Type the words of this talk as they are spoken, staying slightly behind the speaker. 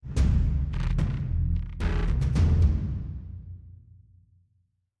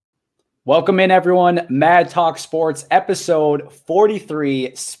Welcome in, everyone. Mad Talk Sports, episode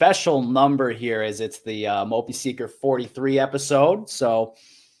 43, special number here as it's the MopeySeeker 43 episode. So,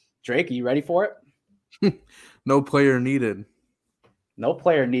 Drake, are you ready for it? No player needed. No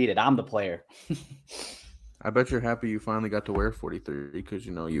player needed. I'm the player. I bet you're happy you finally got to wear 43 because,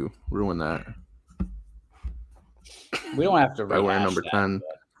 you ruined that. We don't have to by wearing number that,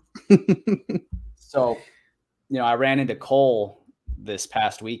 10. So, I ran into Cole this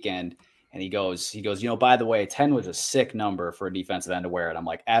past weekend. And he goes, by the way, 10 was a sick number for a defensive end to wear. And I'm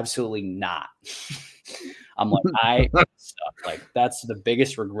like, absolutely not. I'm like, that's the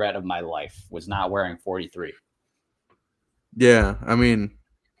biggest regret of my life was not wearing 43. Yeah. I mean,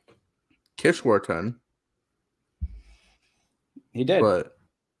 Kish wore 10. He did. But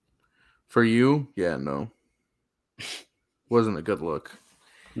for you, yeah, no. Wasn't a good look.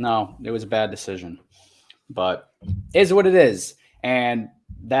 No, it was a bad decision. But it is what it is. And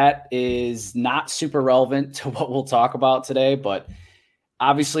that is not super relevant to what we'll talk about today, but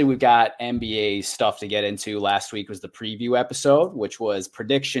obviously we've got NBA stuff to get into. Last week was the preview episode, which was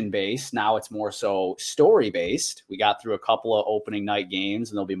prediction-based. Now it's more so story-based. We got through a couple of opening night games,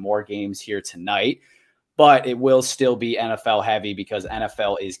 and there'll be more games here tonight, but it will still be NFL heavy because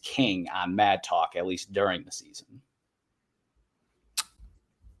NFL is king on Mad Talk, at least during the season.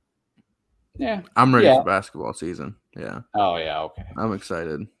 Yeah. I'm ready for basketball season. Yeah. Oh, yeah. Okay. I'm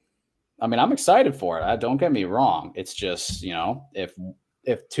excited. I mean, I'm excited for it. Don't get me wrong. It's just,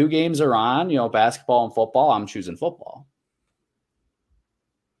 if two games are on, basketball and football, I'm choosing football.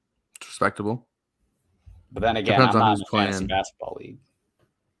 It's respectable. But then again, I'm not in a fantasy basketball league.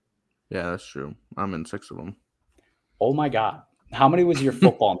 Yeah, that's true. I'm in 6 of them. Oh, my God. How many was your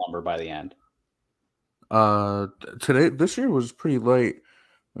football number by the end? This year was pretty light.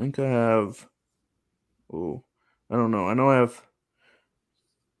 I think I have, I don't know. I know I have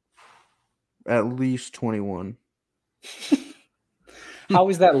at least 21. How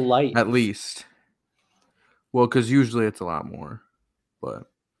is that light? At least. Well, because usually it's a lot more.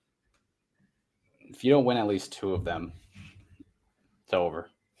 But if you don't win at least 2 of them, it's over.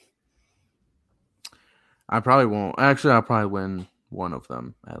 I probably won't. Actually, I'll probably win 1 of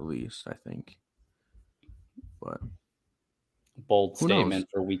them at least, I think. But bold statement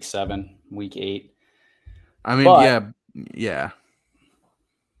for week 7, week 8. I mean, yeah.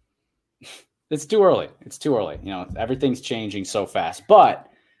 It's too early. Everything's changing so fast. But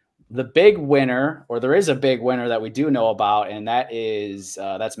the big winner, or there is a big winner that we do know about, and that is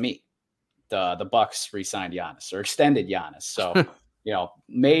that's me. The Bucks re-signed Giannis or extended Giannis. So,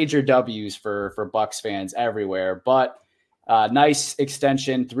 major W's for Bucks fans everywhere. But nice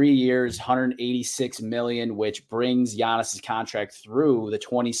extension, 3 years, $186 million, which brings Giannis's contract through the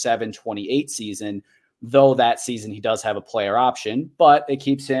 27-28 season. Though that season he does have a player option, but it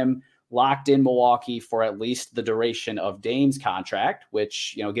keeps him locked in Milwaukee for at least the duration of Dame's contract,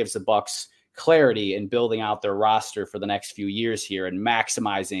 which gives the Bucks clarity in building out their roster for the next few years here and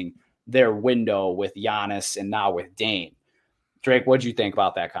maximizing their window with Giannis and now with Dame. Drake, what do you think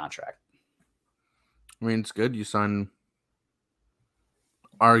about that contract? I mean, it's good. You sign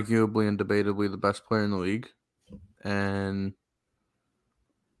arguably and debatably the best player in the league. And,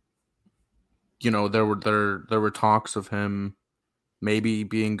 there were talks of him maybe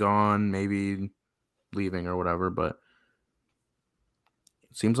being gone, maybe leaving or whatever, but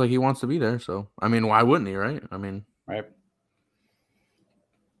it seems like he wants to be there. So, I mean, why wouldn't he, right? I mean, right.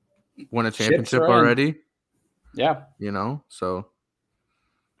 Won a championship already. Yeah. So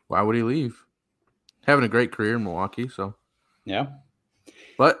why would he leave? Having a great career in Milwaukee, so. Yeah.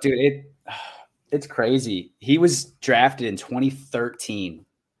 But dude, it's crazy. He was drafted in 2013.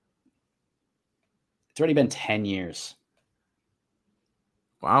 It's already been 10 years.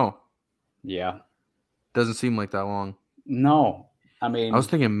 Wow. Yeah. Doesn't seem like that long. No. I mean, I was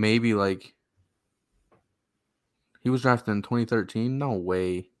thinking maybe he was drafted in 2013. No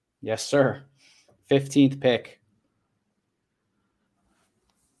way. Yes, sir. 15th pick.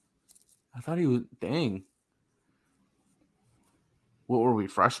 I thought he was, dang. What were we,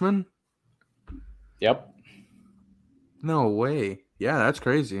 freshmen? Yep. No way. Yeah, that's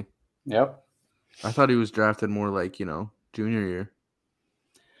crazy. Yep. I thought he was drafted more junior year,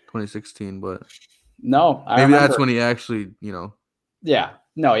 2016, but no, maybe that's when he actually, Yeah.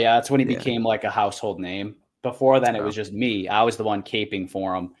 No, yeah, that's when he became like a household name. Before then, it was just me. I was the one caping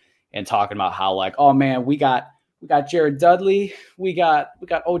for him and talking about how oh man, we got Jared Dudley, we got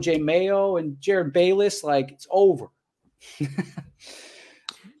OJ Mayo and Jared Bayless. It's over.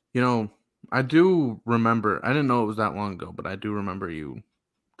 I do remember. I didn't know it was that long ago, but I do remember you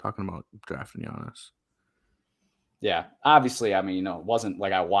talking about drafting Giannis. Yeah, obviously, I mean, it wasn't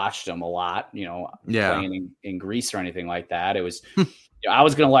like I watched him a lot, Yeah. playing in Greece or anything like that. It was, I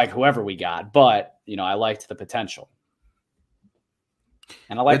was going to like whoever we got, but, I liked the potential.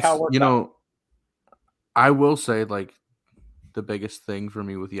 And I like how it worked out. I will say, like, the biggest thing for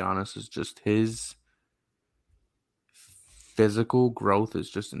me with Giannis is just his physical growth is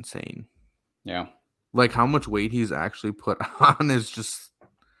just insane. Yeah. Like, how much weight he's actually put on is just,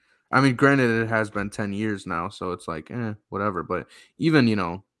 I mean, granted, it has been 10 years now, so it's like, whatever. But even,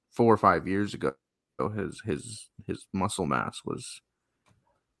 4 or 5 years ago, his muscle mass was,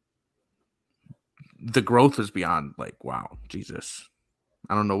 the growth is beyond, like, wow, Jesus.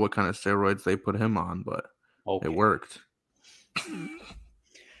 I don't know what kind of steroids they put him on, but it worked.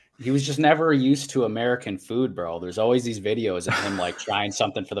 He was just never used to American food, bro. There's always these videos of him like trying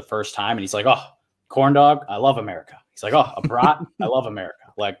something for the first time, and he's like, "Oh, corn dog, I love America." He's like, "Oh, a brat, I love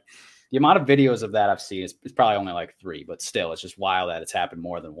America." Like the amount of videos of that I've seen is probably only like 3, but still, it's just wild that it's happened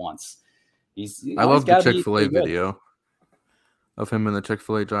more than once. I love the Chick-fil-A video of him in the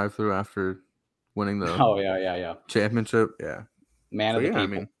Chick-fil-A drive-thru after winning the championship. Yeah, man of the people. I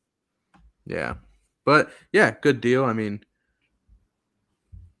mean, yeah, but yeah, good deal. I mean,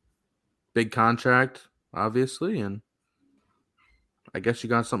 big contract, obviously, and I guess you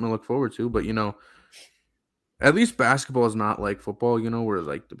got something to look forward to. But at least basketball is not like football. Where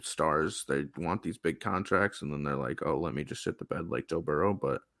like the stars, they want these big contracts, and then they're like, "Oh, let me just shit the bed like Joe Burrow."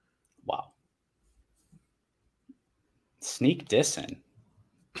 But wow, sneak dissing.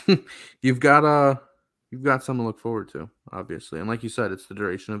 You've got something to look forward to, obviously, and like you said, it's the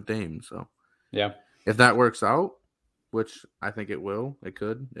duration of Dame. So yeah, if that works out, which I think it will, it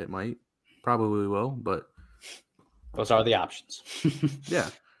could, it might, probably will, but those are the options. Yeah.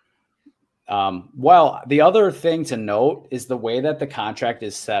 Well, the other thing to note is the way that the contract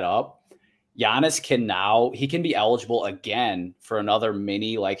is set up. Giannis can be eligible again for another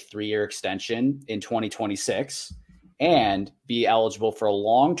mini 3-year extension in 2026 and be eligible for a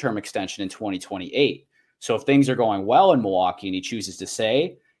long-term extension in 2028. So if things are going well in Milwaukee and he chooses to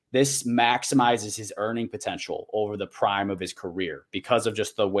stay, this maximizes his earning potential over the prime of his career because of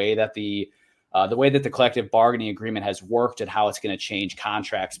just the way that the collective bargaining agreement has worked and how it's going to change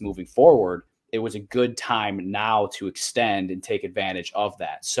contracts moving forward. It was a good time now to extend and take advantage of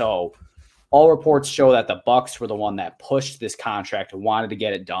that. So all reports show that the Bucks were the one that pushed this contract and wanted to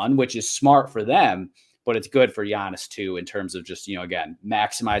get it done, which is smart for them, but it's good for Giannis too, in terms of just, again,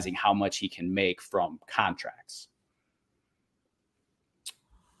 maximizing how much he can make from contracts.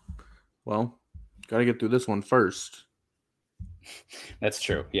 Well, got to get through this one first. That's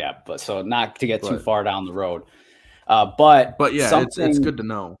true. Yeah. But so not to get too far down the road. But yeah, it's good to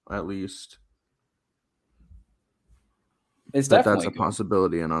know at least. It's definitely that's a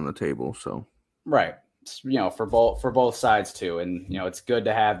possibility and on the table. So right. For both sides too. And, it's good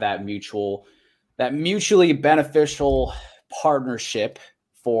to have that mutually beneficial partnership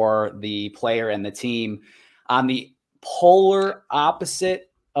for the player and the team. On the polar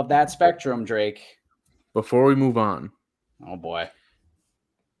opposite of that spectrum, Drake. Before we move on. Oh boy.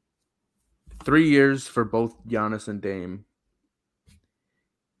 3 years for both Giannis and Dame.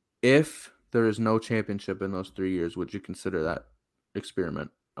 If there is no championship in those 3 years, would you consider that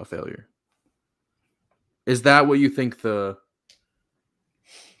experiment a failure? Is that what you think what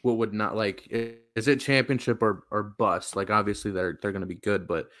would not like? Is it championship or bust? Like obviously they're going to be good,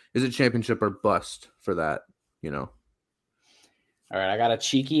 but is it championship or bust for that? All right, I got a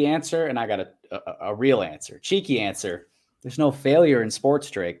cheeky answer and I got a real answer. Cheeky answer: there's no failure in sports,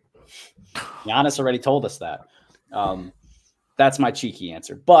 Drake. Giannis already told us that. That's my cheeky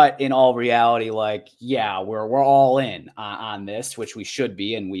answer. But in all reality, we're all in on this, which we should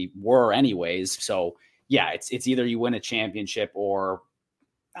be, and we were anyways. So yeah, it's either you win a championship or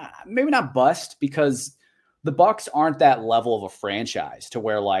maybe not bust, because the Bucks aren't that level of a franchise to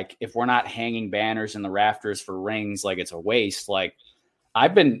where if we're not hanging banners in the rafters for rings, it's a waste.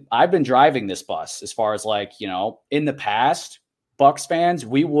 I've been driving this bus as far as in the past, Bucks fans,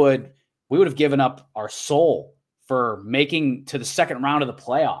 we would have given up our soul for making to the second round of the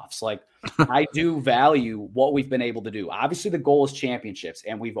playoffs. I do value what we've been able to do. Obviously, the goal is championships,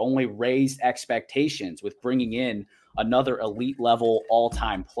 and we've only raised expectations with bringing in another elite level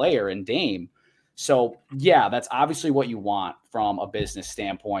all-time player in Dame. So, yeah, that's obviously what you want from a business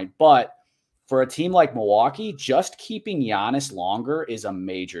standpoint. But for a team like Milwaukee, just keeping Giannis longer is a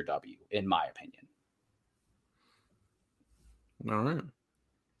major W, in my opinion. All right.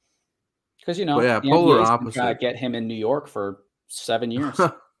 Because, the polar opposite. Trying to get him in New York for 7 years.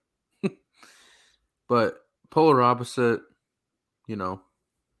 But polar opposite,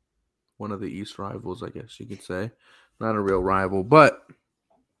 one of the East rivals, I guess you could say. Not a real rival, but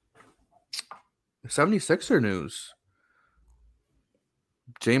 76er news.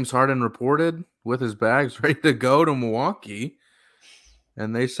 James Harden reported with his bags ready to go to Milwaukee,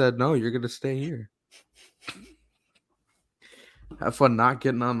 and they said, no, you're going to stay here. Have fun not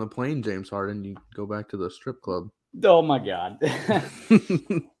getting on the plane, James Harden. You go back to the strip club. Oh, my God.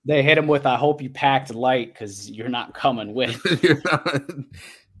 They hit him with, I hope you packed light because you're not coming with. You're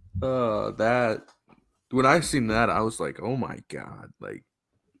not. When I seen that, I was like, oh, my God. Like,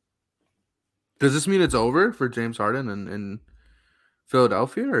 does this mean it's over for James Harden in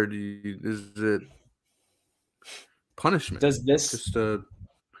Philadelphia, or is it punishment? Does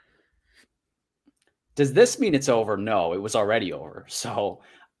this mean it's over? No, it was already over. So,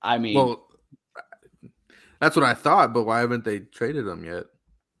 I mean, well, that's what I thought, but why haven't they traded him yet?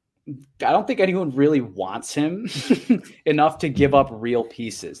 I don't think anyone really wants him enough to give up real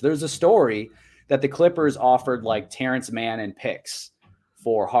pieces. There's a story that the Clippers offered like Terrence Mann and picks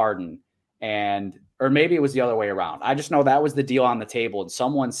for Harden, or maybe it was the other way around. I just know that was the deal on the table, and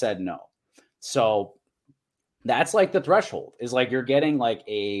someone said no. So that's like the threshold is like you're getting like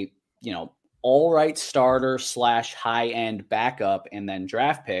a, all right starter / high-end backup and then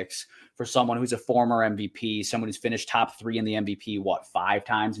draft picks for someone who's a former MVP, someone who's finished top 3 in the MVP, 5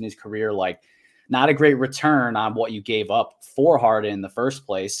 times in his career. Like, not a great return on what you gave up for Harden in the first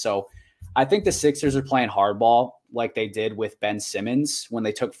place. So I think the Sixers are playing hardball like they did with Ben Simmons when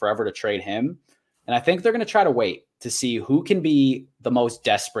they took forever to trade him. And I think they're going to try to wait to see who can be the most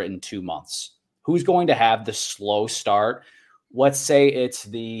desperate in 2 months. Who's going to have the slow start? Let's say it's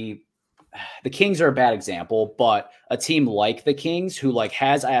the Kings are a bad example, but a team like the Kings who like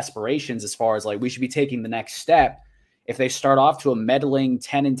has aspirations as far as like we should be taking the next step. If they start off to a meddling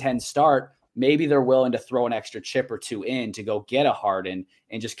 10-10 start, maybe they're willing to throw an extra chip or 2 in to go get a Harden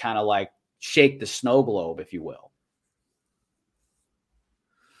and just kind of like shake the snow globe, if you will.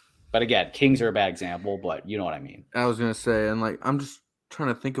 But again, Kings are a bad example, but you know what I mean. I was going to say, and like, I'm just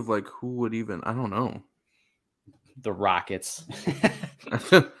trying to think of like who would even, I don't know. The Rockets.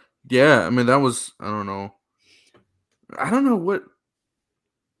 Yeah, I mean, that was, I don't know. I don't know what,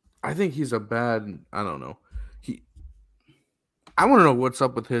 I think he's a bad, I don't know. I want to know what's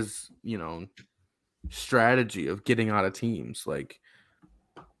up with his, strategy of getting out of teams. Like,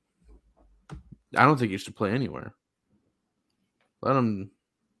 I don't think he should play anywhere. Let him,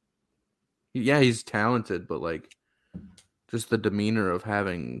 yeah, he's talented, but like, just the demeanor of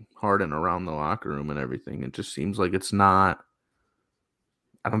having Harden around the locker room and everything, it just seems like it's not,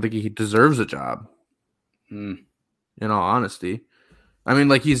 I don't think he deserves a job. In all honesty. I mean,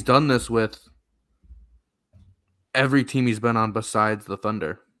 like, he's done this with every team he's been on besides the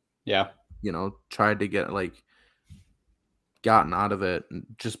Thunder. Yeah. Tried to get, like, gotten out of it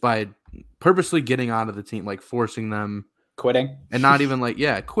just by purposely getting out of the team, like, forcing them. Quitting. And not even, like,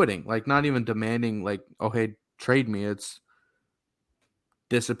 quitting. Like, not even demanding, like, oh, hey, trade me. It's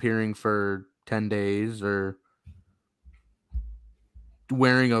disappearing for 10 days or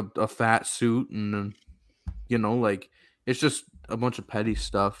wearing a fat suit and like it's just a bunch of petty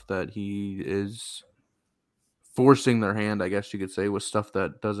stuff that he is forcing their hand, I guess you could say, with stuff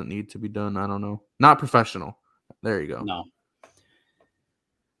that doesn't need to be done. I don't know. Not professional. There you go.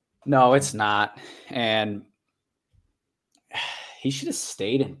 No, it's not. And he should have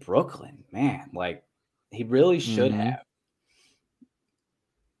stayed in Brooklyn, man. Like, he really should have.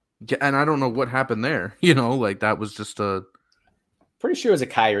 Yeah, and I don't know what happened there. Like that was just a pretty sure it was a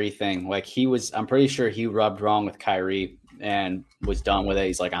Kyrie thing. Like I'm pretty sure he rubbed wrong with Kyrie and was done with it.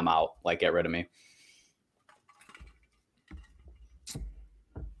 He's like, I'm out. Like, get rid of me.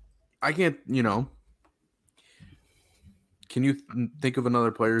 I can't, can you think of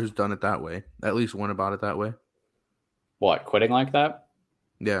another player who's done it that way? At least went about it that way? What, quitting like that?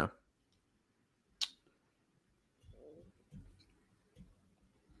 Yeah.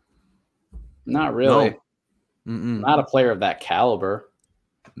 Not really. No. Not a player of that caliber.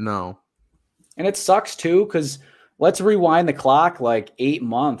 No. And it sucks too, because let's rewind the clock like 8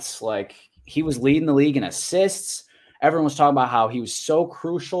 months. Like, he was leading the league in assists. Everyone was talking about how he was so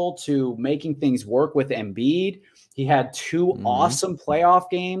crucial to making things work with Embiid. He had 2 awesome playoff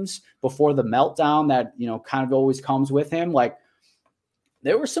games before the meltdown that, kind of always comes with him. Like,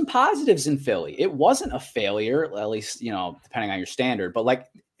 there were some positives in Philly. It wasn't a failure, at least, depending on your standard, but like,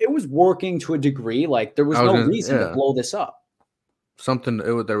 it was working to a degree. Like, there was no reason to blow this up.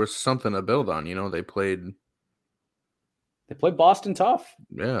 There was something to build on. They played Boston tough.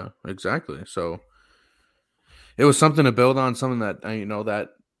 Yeah, exactly. So it was something to build on, something that, that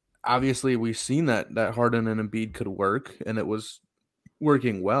obviously we've seen that Harden and Embiid could work, and it was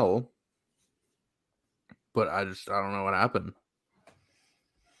working well. but I don't know what happened.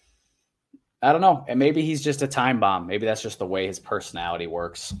 I don't know. And maybe he's just a time bomb. Maybe that's just the way his personality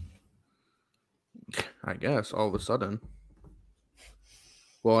works. I guess all of a sudden.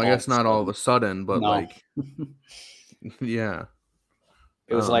 Well, I guess not all of a sudden, but like, yeah.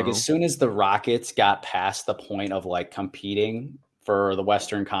 It was like as soon as the Rockets got past the point of like competing for the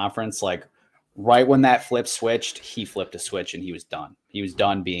Western Conference, like right when that flip switched, he flipped a switch and he was done. He was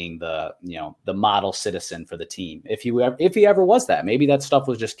done being the model citizen for the team. If he ever was that, maybe that stuff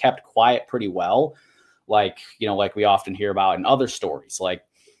was just kept quiet pretty well. Like we often hear about in other stories, like,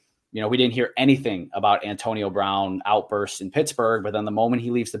 we didn't hear anything about Antonio Brown outbursts in Pittsburgh, but then the moment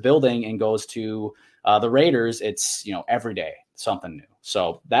he leaves the building and goes to the Raiders, it's, every day something new.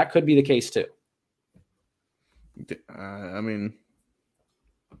 So that could be the case too. I mean,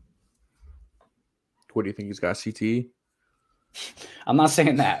 what do you think? He's got CTE? I'm not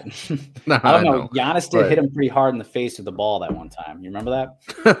saying that. No, I don't know. Giannis did hit him pretty hard in the face with the ball that one time. You remember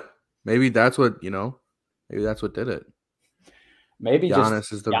that? Maybe that's what did it. Maybe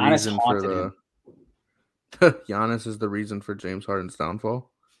Giannis is the reason for Giannis is the reason for James Harden's downfall.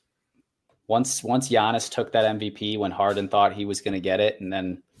 Once Giannis took that MVP when Harden thought he was going to get it, and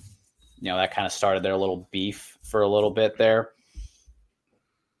then that kind of started their little beef for a little bit there.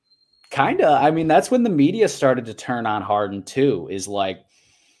 Kind of. I mean, that's when the media started to turn on Harden too. Is like,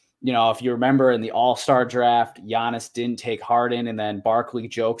 if you remember in the All-Star draft, Giannis didn't take Harden, and then Barkley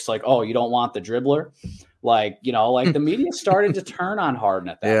jokes like, "Oh, you don't want the dribbler." Like, the media started to turn on Harden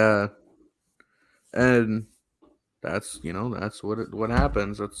at that. Yeah. And that's what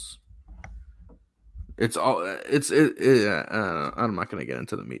happens. I'm not going to get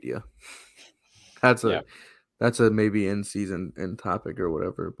into the media. That's a maybe in season topic or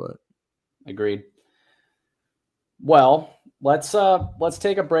whatever, but agreed. Well, let's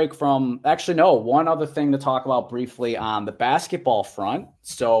take a break from one other thing to talk about briefly on the basketball front.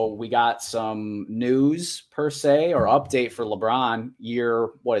 So we got some news per se or update for LeBron year,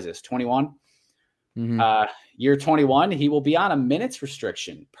 what is this, 21? Mm-hmm. Year 21, he will be on a minutes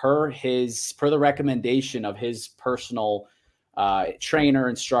restriction per the recommendation of his personal trainer,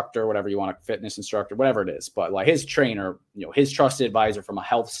 instructor, whatever you want, fitness instructor, whatever it is. But like his trainer, his trusted advisor from a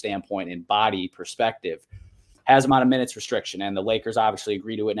health standpoint and body perspective has him on a minutes restriction. And the Lakers obviously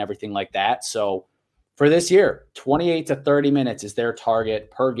agree to it and everything like that. So for this year, 28 to 30 minutes is their target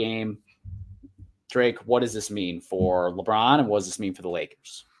per game. Drake, what does this mean for LeBron and what does this mean for the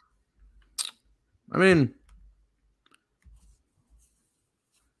Lakers? I mean,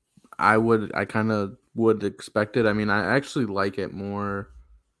 I kind of would expect it. I mean, I actually like it more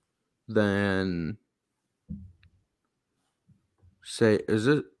than, say, is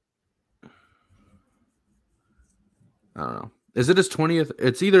it? I don't know. Is it his 20th?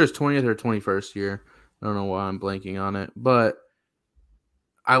 It's either his 20th or 21st year. I don't know why I'm blanking on it, but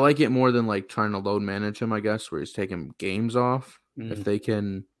I like it more than like trying to load manage him, I guess, where he's taking games off. Mm. If they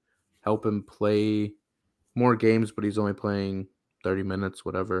can help him play more games, but he's only playing 30 minutes,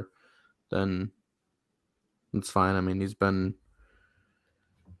 whatever, then it's fine. I mean, he's been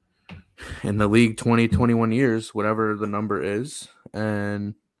in the league 20, 21 years, whatever the number is.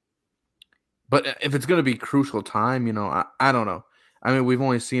 But if it's going to be crucial time, I don't know. I mean, we've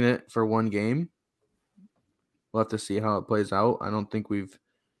only seen it for one game. We'll have to see how it plays out. I don't think we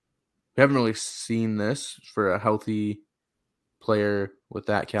haven't really seen this for a healthy player with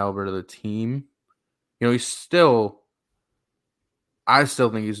that caliber to the team. I still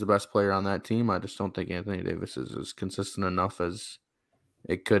think he's the best player on that team. I just don't think Anthony Davis is as consistent enough as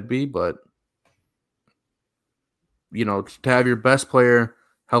it could be. But, to have your best player,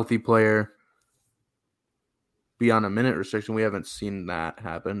 healthy player, be on a minute restriction, we haven't seen that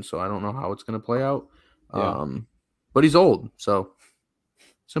happen. So I don't know how it's going to play out. Yeah. But he's old, so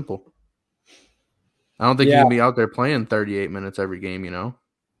simple. I don't think he can be out there playing 38 minutes every game,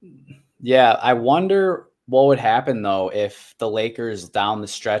 Yeah, I wonder what would happen, though, if the Lakers down the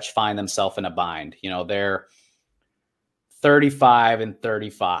stretch find themselves in a bind. They're 35 and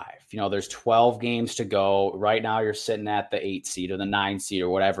 35. There's 12 games to go. Right now, you're sitting at the 8 seed or the 9 seed or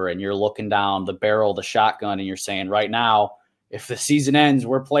whatever, and you're looking down the barrel of the shotgun, and you're saying, right now, if the season ends,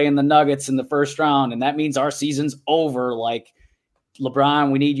 we're playing the Nuggets in the first round, and that means our season's over. Like,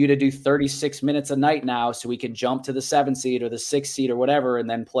 LeBron, we need you to do 36 minutes a night now so we can jump to the 7 seed or the 6 seed or whatever and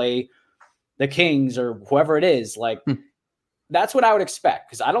then play the Kings or whoever it is. Like, that's what I would expect,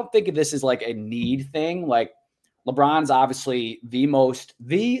 because I don't think of this as like a need thing. Like, LeBron's obviously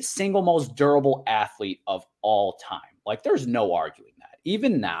the single most durable athlete of all time. Like, there's no arguing that.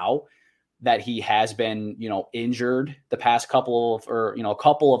 Even now that he has been, injured the past couple of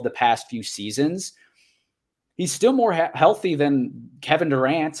the past few seasons, he's still more healthy than Kevin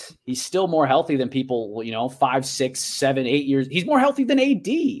Durant. He's still more healthy than people, 5, 6, 7, 8 years. He's more healthy than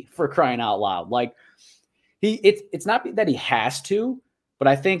AD, for crying out loud. Like it's not that he has to, but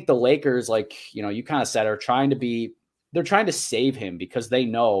I think the Lakers, like, you kind of said, they're trying to save him because they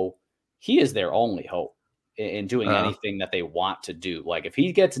know he is their only hope in doing anything that they want to do. Like if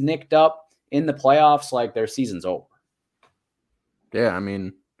he gets nicked up in the playoffs, like their season's over. Yeah, I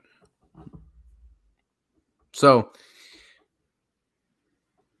mean, so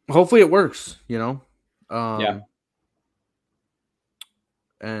hopefully it works, Yeah.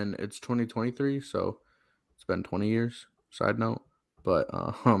 And it's 2023, so it's been 20 years, side note. But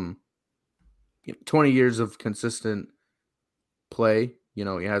 20 years of consistent play. He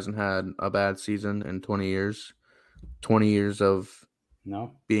hasn't had a bad season in 20 years. 20 years of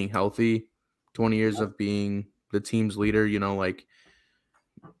being healthy. 20 years of being the team's leader. Like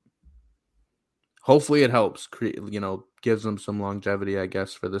hopefully it helps. Gives him some longevity, I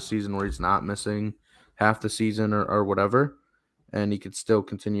guess, for the season where he's not missing half the season or whatever, and he could still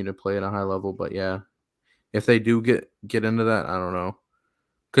continue to play at a high level. But yeah, if they do get into that, I don't know.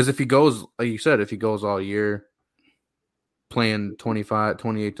 Because if he goes, like you said, if he goes all year playing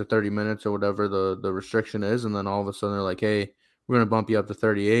 28 to 30 minutes or whatever the restriction is, and then all of a sudden they're like, hey, we're going to bump you up to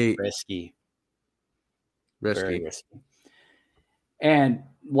 38. Risky. Very risky. And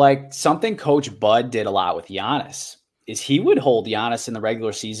like something Coach Bud did a lot with Giannis is he would hold Giannis in the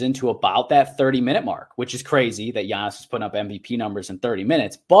regular season to about that 30-minute mark, which is crazy that Giannis was putting up MVP numbers in 30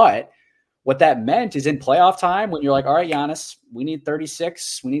 minutes. But what that meant is in playoff time, when you're like, all right, Giannis, we need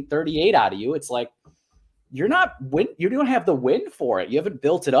 36, we need 38 out of you. It's like, you don't have the win for it. You haven't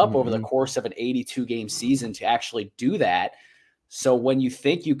built it up over the course of an 82-game season to actually do that. So when you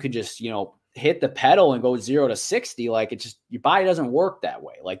think you could just, hit the pedal and go 0 to 60, like your body doesn't work that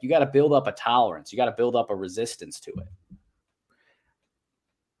way. Like you got to build up a tolerance. You got to build up a resistance to it.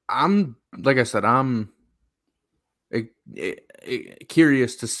 I'm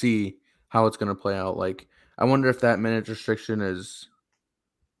curious to see how it's going to play out. Like, I wonder if that minute restriction is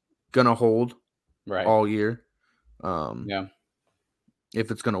going to hold all year. Yeah.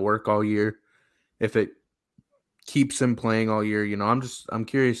 If it's going to work all year, if it keeps him playing all year, I'm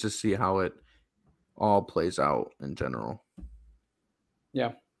curious to see how it all plays out in general.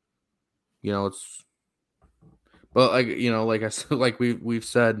 Yeah. But like I said, like we've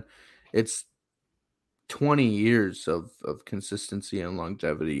said, it's 20 years of consistency and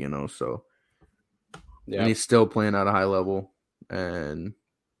longevity, so and he's still playing at a high level, and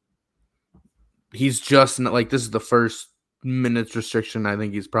he's just not, like, this is the first minutes restriction I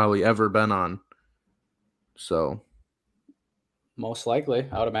think he's probably ever been on. So most likely,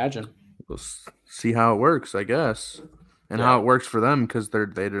 I would imagine. We'll see how it works, I guess, and how it works for them, because they're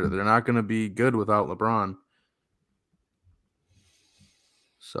not going to be good without LeBron.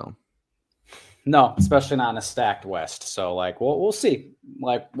 So, no, especially not in a stacked West. So, like, we'll see.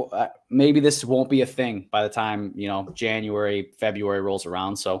 Like, maybe this won't be a thing by the time January, February rolls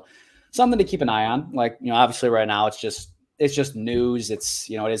around. So, something to keep an eye on. Like, obviously, right now it's just news. It's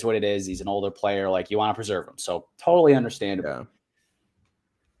it is what it is. He's an older player. Like, you want to preserve him. So, totally understandable. Yeah.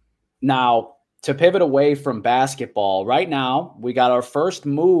 Now, to pivot away from basketball, right now, we got our first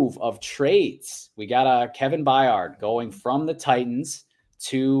move of trades. We got a Kevin Byard going from the Titans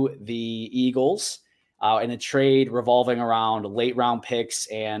to the Eagles in a trade revolving around late round picks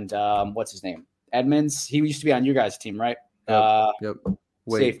and what's his name? Edmonds. He used to be on your guys' team, right? Yep.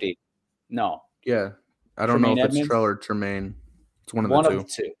 Safety. No. Yeah. I don't know if it's Trell or Tremaine. It's one of the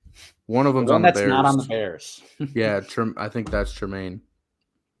two. One of them's on the Bears. Not on the Bears. Yeah, I think that's Tremaine.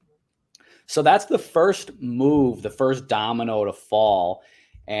 So that's the first move, the first domino to fall.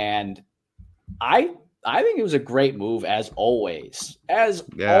 And I think it was a great move as always.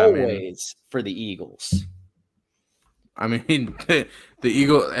 For the Eagles. I mean, the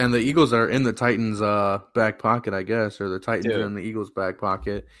Eagles are in the Titans' back pocket, I guess, or the Titans are in the Eagles' back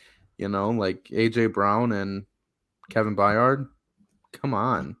pocket. Like AJ Brown and Kevin Byard. Come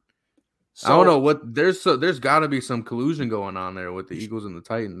on. So, I don't know what there's got to be some collusion going on there with the Eagles and the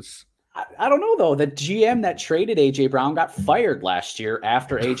Titans. I don't know, though. The GM that traded A.J. Brown got fired last year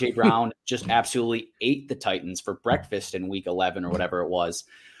after A.J. Brown just absolutely ate the Titans for breakfast in week 11 or whatever it was.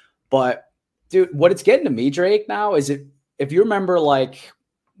 But, dude, what it's getting to me, Drake, now is if you remember, like,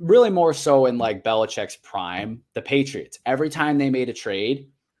 really more so in, like, Belichick's prime, the Patriots, every time they made a trade,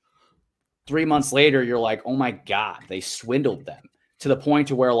 3 months later, you're like, oh, my God, they swindled them to the point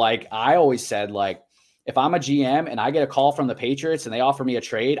to where, like, I always said, like, if I'm a GM and I get a call from the Patriots and they offer me a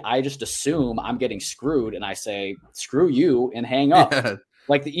trade, I just assume I'm getting screwed and I say, screw you and hang up. Yeah.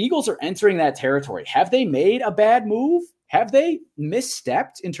 Like the Eagles are entering that territory. Have they made a bad move? Have they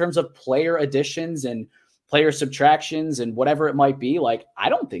misstepped in terms of player additions and player subtractions and whatever it might be? Like, I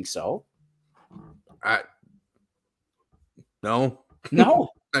don't think so. No.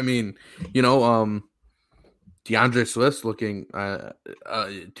 I mean, DeAndre Swift's looking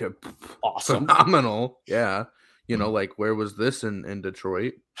awesome, phenomenal. Yeah, like where was this in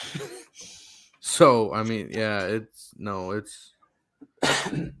Detroit? So I mean, yeah, it's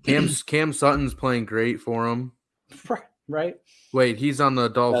Cam Sutton's playing great for him. Right? Wait, he's on the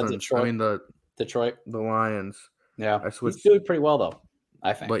Dolphins. I mean the Lions. Yeah, he's doing pretty well though,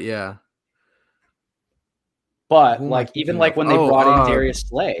 I think. But yeah. But like even like when they brought in Darius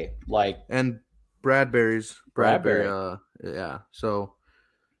Slay, and Bradbury. Yeah. So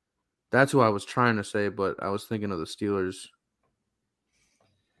that's who I was trying to say, but I was thinking of the Steelers.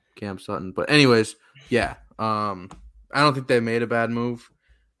 Cam Sutton. But anyways, yeah. I don't think they made a bad move.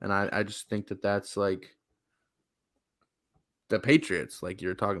 And I just think that's like the Patriots, like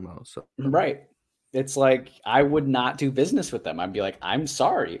you're talking about. So right. It's like I would not do business with them. I'd be like, I'm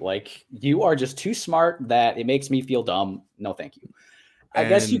sorry. Like you are just too smart that it makes me feel dumb. No, thank you. I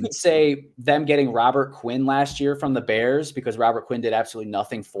guess you could say them getting Robert Quinn last year from the Bears because Robert Quinn did absolutely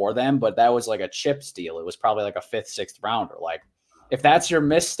nothing for them, but that was like a chip steal. It was probably like a 5th, 6th rounder. Like if that's your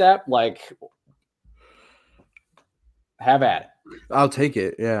misstep, like have at it. I'll take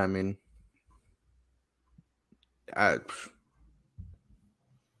it. Yeah, I mean,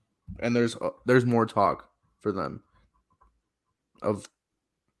 and there's more talk for them of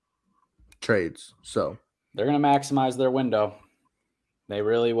trades. So they're going to maximize their window. They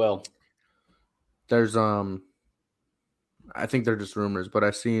really will. There's I think they're just rumors, but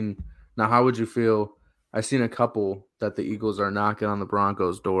now how would you feel? I've seen a couple that the Eagles are knocking on the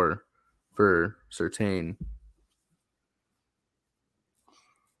Broncos' door for Surtain.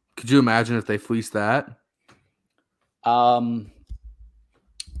 Could you imagine if they fleeced that? No.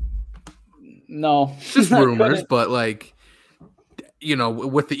 Just rumors, but like,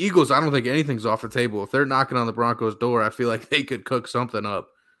 with the Eagles, I don't think anything's off the table. If they're knocking on the Broncos' door, I feel like they could cook something up,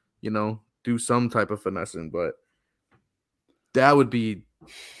 do some type of finessing, but that would be.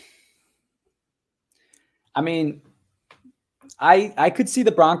 I mean, I could see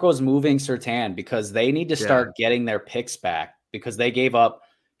the Broncos moving Surtain because they need to start getting their picks back because they gave up,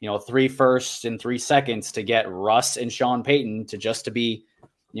 3 firsts and 3 seconds to get Russ and Sean Payton to be,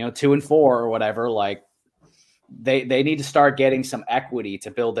 2 and 4 or whatever. Like they need to start getting some equity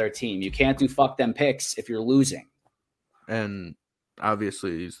to build their team. You can't do fuck them picks if you're losing. And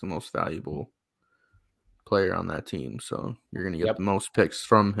obviously he's the most valuable player on that team. So you're going to get the most picks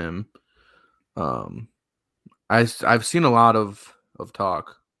from him. I've seen a lot of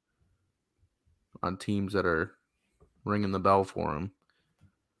talk on teams that are ringing the bell for him.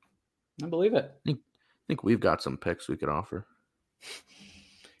 I believe it. I think we've got some picks we could offer.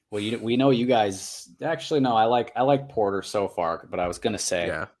 Well, we know you guys. Actually, no. I like Porter so far, but I was gonna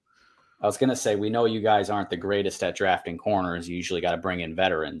say, we know you guys aren't the greatest at drafting corners. You usually got to bring in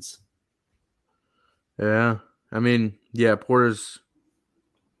veterans. Yeah, I mean, Porter's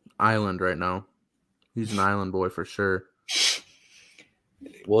island right now. He's an island boy for sure.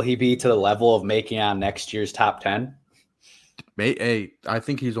 Will he be to the level of making on next year's top 10? Hey, I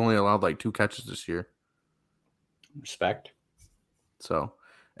think he's only allowed like 2 catches this year. Respect. So,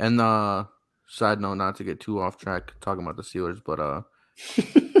 and side note, not to get too off track talking about the Steelers, but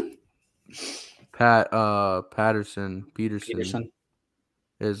Peterson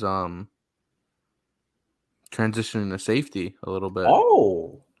is transitioning to safety a little bit.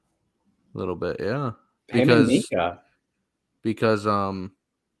 Oh, a little bit, yeah. Because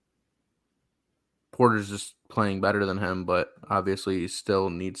Porter's just playing better than him, but obviously he still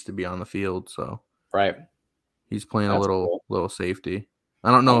needs to be on the field. So right, he's playing a little safety. I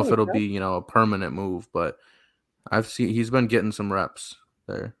don't know if it'll be a permanent move, but he's been getting some reps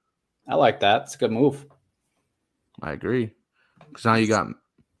there. I like that. It's a good move. I agree. Because now you got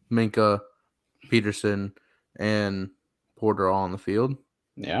Minka, Peterson, and Porter all on the field.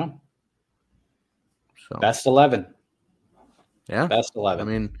 Yeah. So best 11. Yeah. Best 11.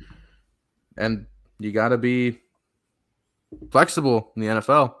 I mean, and you got to be flexible in the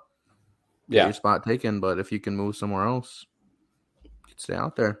NFL. Get your spot taken, but if you can move somewhere else, you can stay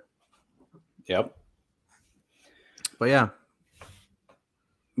out there. Yep. But yeah.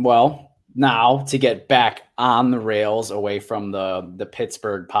 Well, now to get back on the rails away from the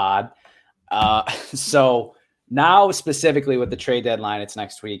Pittsburgh pod. So now specifically with the trade deadline, it's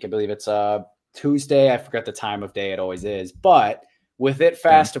next week. I believe it's Tuesday. I forget the time of day it always is. But with it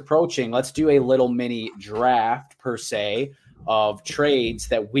fast approaching, let's do a little mini draft per se of trades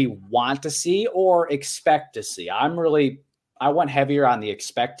that we want to see or expect to see. I went heavier on the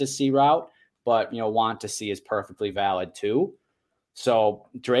expect to see route, but want to see is perfectly valid too. So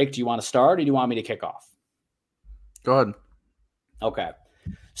Drake, do you want to start or do you want me to kick off? Go ahead. Okay.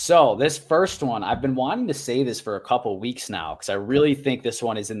 So this first one, I've been wanting to say this for a couple weeks now because I really think this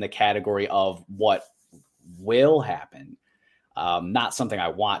one is in the category of what will happen, not something I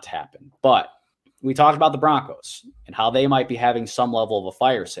want to happen. But we talked about the Broncos and how they might be having some level of a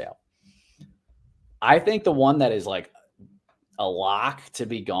fire sale. I think the one that is like a lock to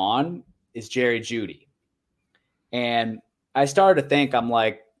be gone is Jerry Jeudy. And I started to think, I'm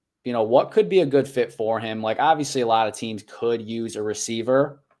like, what could be a good fit for him? Like, obviously, a lot of teams could use a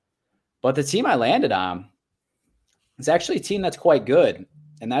receiver, but the team I landed on is actually a team that's quite good,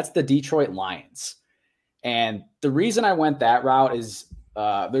 and that's the Detroit Lions. And the reason I went that route is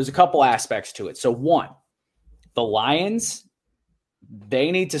there's a couple aspects to it. So, one, the Lions,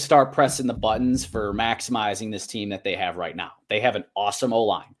 they need to start pressing the buttons for maximizing this team that they have right now. They have an awesome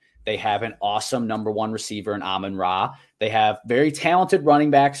O-line. They have an awesome number one receiver in Amon-Ra. They have very talented running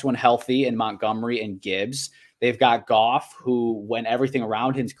backs when healthy in Montgomery and Gibbs. They've got Goff, who, when everything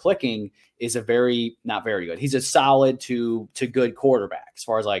around him's clicking, is not very good. He's a solid to good quarterback as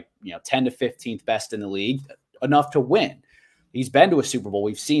far as 10 to 15th best in the league, enough to win. He's been to a Super Bowl.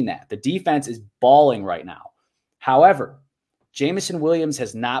 We've seen that. The defense is balling right now. However, Jameson Williams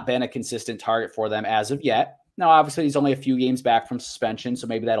has not been a consistent target for them as of yet. Now, obviously, he's only a few games back from suspension, so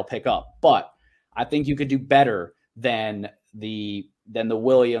maybe that'll pick up. But I think you could do better than the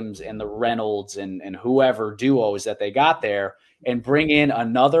Williams and the Reynolds and whoever duos that they got there and bring in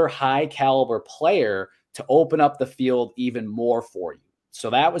another high-caliber player to open up the field even more for you. So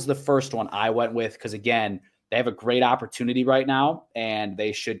that was the first one I went with because, again, they have a great opportunity right now, and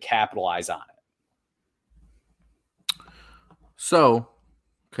they should capitalize on it. So,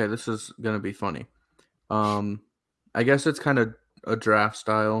 okay, this is going to be funny. I guess it's kind of a draft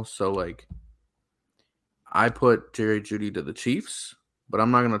style. So, I put Jerry Jeudy to the Chiefs, but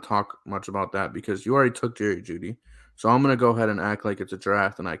I'm not going to talk much about that because you already took Jerry Jeudy. So I'm going to go ahead and act like it's a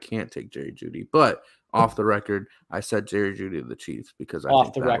draft and I can't take Jerry Jeudy. But off the record, I said Jerry Jeudy to the Chiefs because I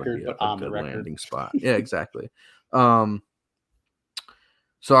think that would be a good landing spot. Yeah, exactly. So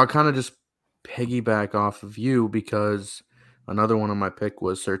I'll kind of just piggyback off of you because another one of my pick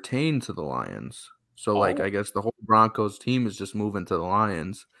was Surtain to the Lions. So, I guess the whole Broncos team is just moving to the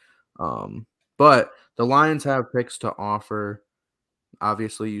Lions. But the Lions have picks to offer.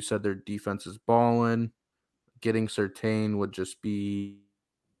 Obviously, you said their defense is balling. Getting Surtain would just be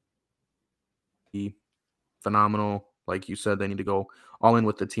phenomenal. Like you said, they need to go all in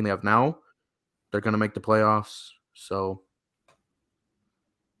with the team they have now. They're going to make the playoffs. So,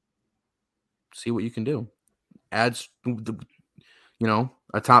 see what you can do. Adds,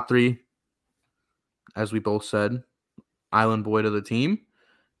 a top three, as we both said, island boy to the team.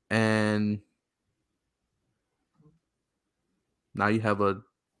 And now you have a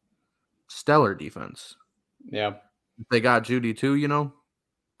stellar defense. Yeah. If they got Jeudy too, now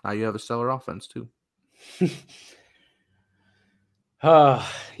you have a stellar offense too.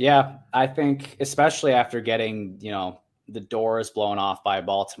 Yeah, I think especially after getting, the doors blown off by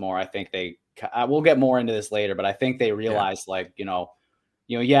Baltimore, I think we'll get more into this later, but I think they realized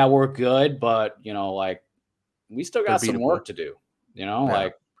yeah, we're good, but we still got some work to do, Yeah.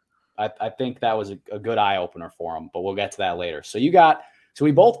 I think that was a good eye opener for them, but we'll get to that later. So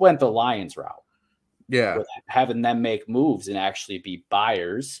we both went the Lions route. Yeah. With having them make moves and actually be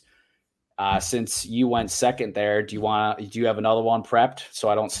buyers. Since you went second there, do you have another one prepped so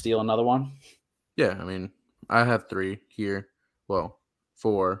I don't steal another one? Yeah, I have 3 here. Well,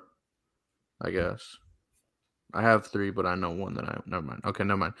 4, I guess. I have 3, but I know one that never mind. Okay,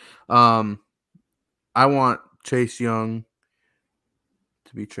 never mind. I want Chase Young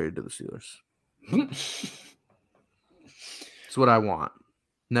to be traded to the Steelers. That's what I want.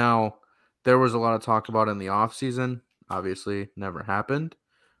 Now, there was a lot of talk about it in the offseason. Obviously, never happened.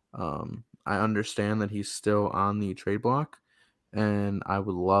 I understand that he's still on the trade block, and I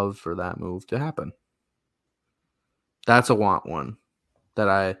would love for that move to happen. That's a want one that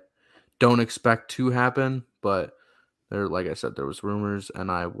I don't expect to happen, but like I said, there was rumors, and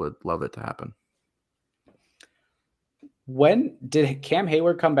I would love it to happen. When did Cam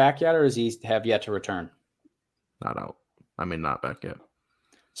Hayward come back yet, or does he have yet to return? Not out. Not back yet.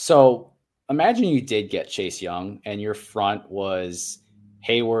 So imagine you did get Chase Young, and your front was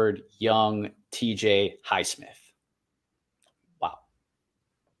Hayward, Young, TJ, Highsmith. Wow.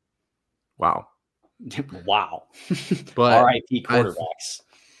 Wow. But RIP quarterbacks.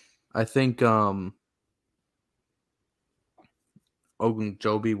 I think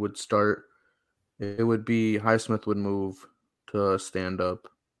Ogunjobi would start. It would be Highsmith would move to stand up.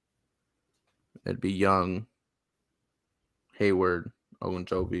 It'd be Young, Hayward,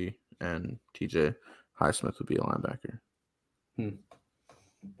 Ogunjobi, and TJ. Highsmith would be a linebacker.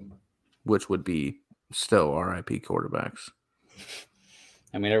 Which would be still RIP quarterbacks.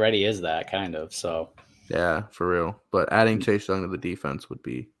 I mean, it already is that kind of, so. Yeah, for real. But adding Chase Young to the defense would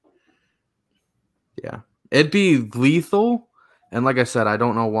be, it'd be lethal. And like I said, I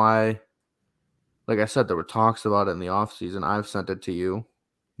don't know why. Like I said, there were talks about it in the offseason. I've sent it to you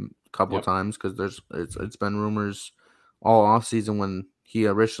a couple of times because it's been rumors all offseason when he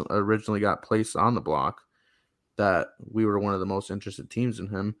originally got placed on the block that we were one of the most interested teams in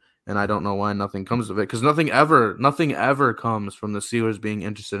him. And I don't know why nothing comes of it because nothing ever comes from the Steelers being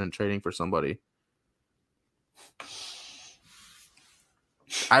interested in trading for somebody.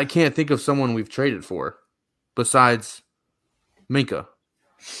 I can't think of someone we've traded for besides Minka.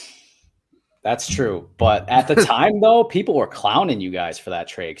 That's true. But at the time, though, people were clowning you guys for that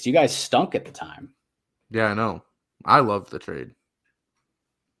trade because you guys stunk at the time. Yeah, I know. I love the trade.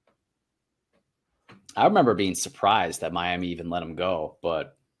 I remember being surprised that Miami even let him go,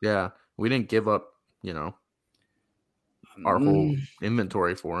 but yeah, we didn't give up, our whole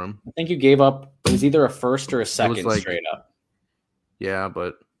inventory for him. I think you gave up. It was either a first or a second straight up. Yeah,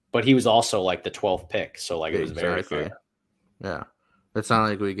 but he was also like the 12th pick, so it was very fair. Yeah, it's not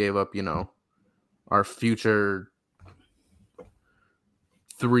like we gave up, our future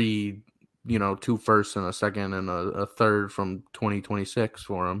 3, 2 firsts and a second and a third from 2026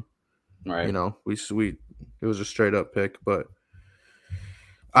 for him. Right. It was a straight up pick, but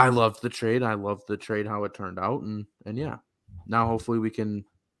I loved the trade. I loved the trade, how it turned out. And yeah, now hopefully we can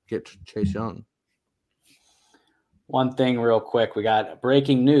get Chase Young. One thing real quick, we got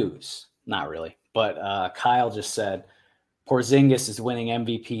breaking news. Not really, but Kyle just said Porzingis is winning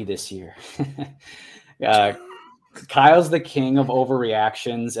MVP this year. Kyle's the king of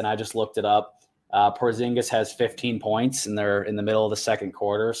overreactions, and I just looked it up. Porzingis has 15 points, and they're in the middle of the second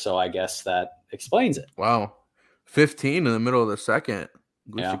quarter, so I guess that explains it. Wow. 15 in the middle of the second.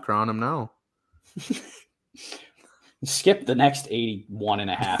 We should crown him now. Skip the next 81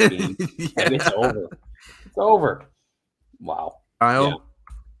 and a half games. It's over. It's over. Wow. Kyle,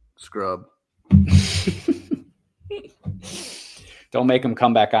 scrub. Don't make him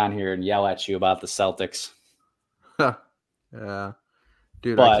come back on here and yell at you about the Celtics. Yeah.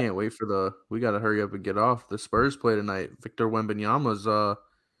 Dude, I can't wait for we got to hurry up and get off. The Spurs play tonight. Victor Wembanyama's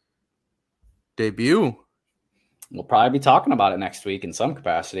debut. We'll probably be talking about it next week in some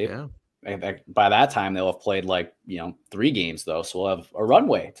capacity. Yeah. By that time, they'll have played 3 games, though. So we'll have a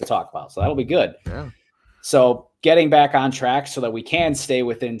runway to talk about. So that'll be good. Yeah. So getting back on track so that we can stay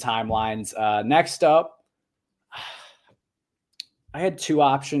within timelines. Next up, I had 2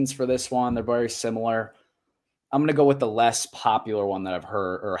 options for this one. They're very similar. I'm going to go with the less popular one that I've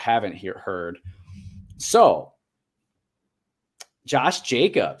heard or haven't heard. So Josh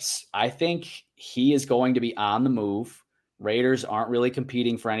Jacobs, I think he is going to be on the move. Raiders aren't really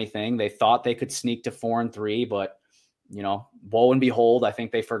competing for anything. They thought they could sneak to 4-3, but woe and behold, I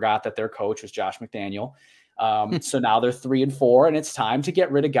think they forgot that their coach was Josh McDaniel. So now they're 3-4, and it's time to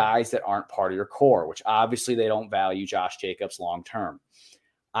get rid of guys that aren't part of your core, which obviously they don't value Josh Jacobs long-term.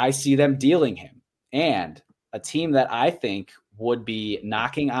 I see them dealing him, and a team that I think would be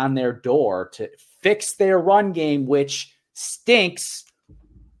knocking on their door to fix their run game, which stinks.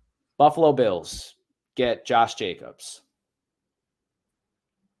 Buffalo Bills get Josh Jacobs.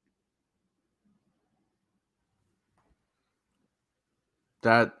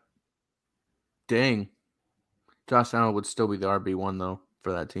 Dang. Josh Allen would still be the RB1 though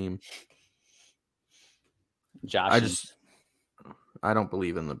for that team. I don't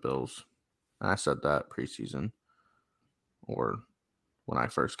believe in the Bills. I said that preseason or when I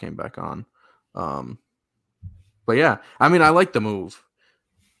first came back on. But yeah, I mean, I like the move.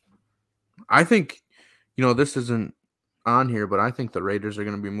 I think, this isn't on here, but I think the Raiders are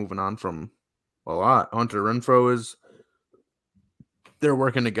going to be moving on from a lot. Hunter Renfrow they're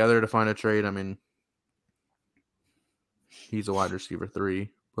working together to find a trade. I mean, he's a wide receiver 3,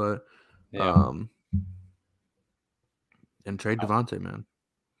 but, and trade Devontae, man.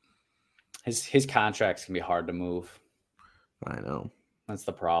 His contracts can be hard to move. I know. That's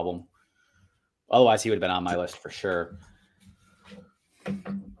the problem. Otherwise, he would have been on my list for sure.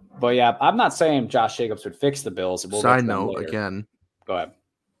 But yeah, I'm not saying Josh Jacobs would fix the Bills. Side note again. Go ahead.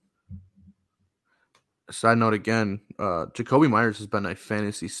 Side note again. Jacoby Myers has been a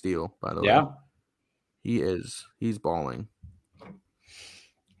fantasy steal, by the way. Yeah. He is. He's balling.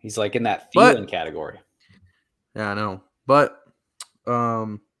 He's in that feeling category. Yeah, I know. But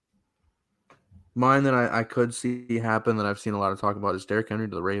Mine that I could see happen that I've seen a lot of talk about is Derrick Henry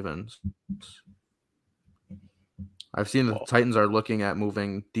to the Ravens. I've seen the Titans are looking at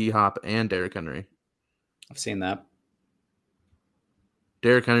moving D-Hop and Derrick Henry. I've seen that.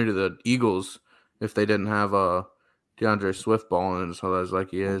 Derrick Henry to the Eagles if they didn't have DeAndre Swift balling as well as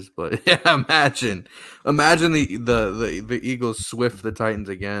like he is. But yeah, imagine the Eagles Swift the Titans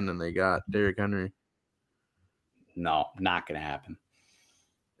again and they got Derrick Henry. No, not going to happen.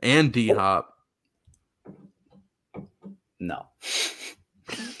 And D-Hop. No.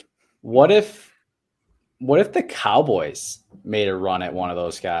 What if the Cowboys made a run at one of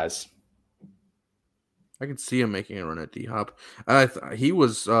those guys? I could see him making a run at D-Hop. I thought he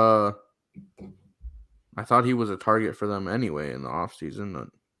was a target for them anyway in the offseason.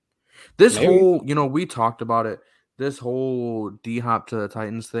 This whole, we talked about it. This whole D-Hop to the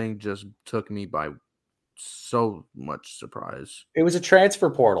Titans thing just took me by so much surprise. It was a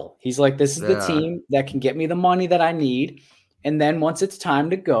transfer portal. He's like, this is the team that can get me the money that I need. And then once it's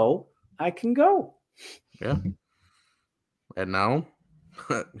time to go, I can go. Yeah. And now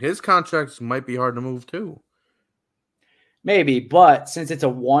his contracts might be hard to move too. Maybe, but since it's a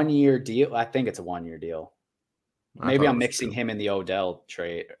 1-year deal, I think it's a 1-year deal. Maybe I'm mixing him in the Odell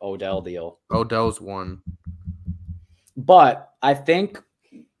deal. Odell's one. But I think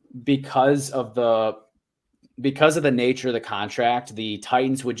because of the nature of the contract, the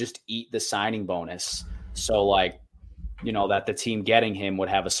Titans would just eat the signing bonus. So that the team getting him would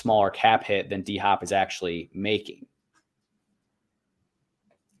have a smaller cap hit than D-Hop is actually making.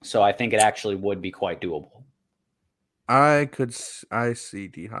 So I think it actually would be quite doable. I see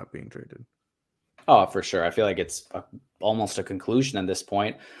D-Hop being traded. Oh, for sure. I feel like it's almost a conclusion at this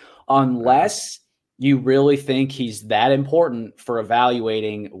point, unless you really think he's that important for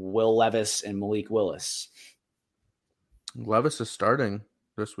evaluating Will Levis and Malik Willis. Levis is starting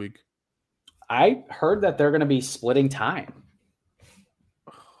this week. I heard that they're going to be splitting time.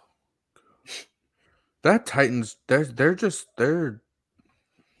 That Titans, they're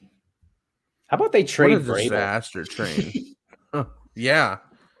How about they trade what a disaster train? Yeah.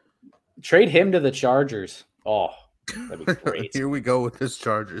 Trade him to the Chargers. Oh, that'd be great. Here we go with this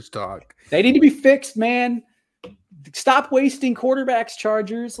Chargers talk. They need to be fixed, man. Stop wasting quarterbacks,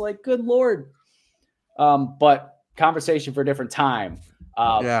 Chargers. Good Lord. But conversation for a different time.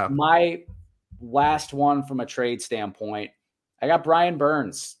 My last one from a trade standpoint, I got Brian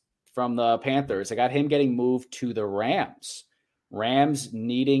Burns from the Panthers. I got him getting moved to the Rams. Rams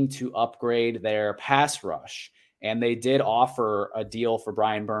needing to upgrade their pass rush. And they did offer a deal for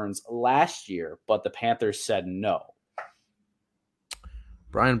Brian Burns last year, but the Panthers said no.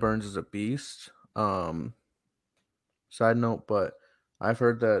 Brian Burns is a beast. Side note, but I've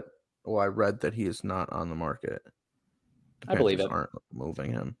heard that, I read that he is not on the market. I believe it. Aren't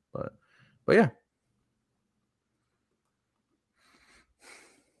moving him, but yeah.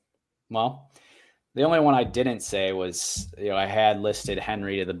 Well, the only one I didn't say was, I had listed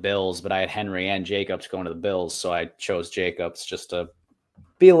Henry to the Bills, but I had Henry and Jacobs going to the Bills, so I chose Jacobs just to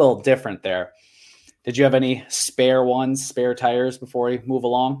be a little different there. Did you have any spare tires before we move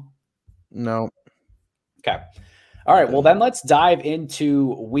along? No. Okay. All right. Well, then let's dive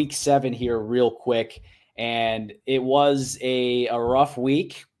into week 7 here real quick. And it was a rough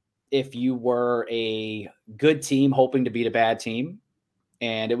week if you were a good team hoping to beat a bad team.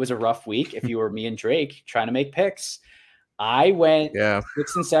 And it was a rough week if you were me and Drake trying to make picks. I went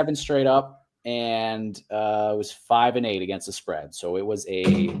 6 and 7 straight up, and it was 5 and 8 against the spread. So it was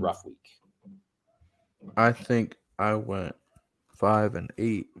a rough week. I think I went 5 and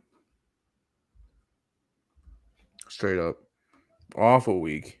 8 straight up. Awful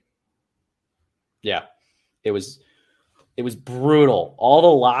week. Yeah, it was brutal. All the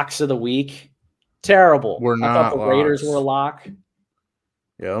locks of the week, terrible. I thought the Raiders were a lock.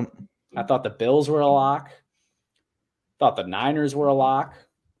 Yep. I thought the Bills were a lock. Thought the Niners were a lock.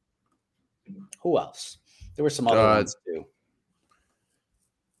 Who else? There were some other ones too.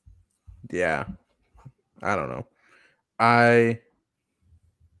 Yeah. I don't know.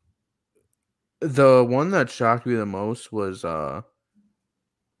 The one that shocked me the most was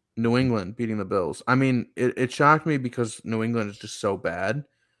New England beating the Bills. I mean, it shocked me because New England is just so bad.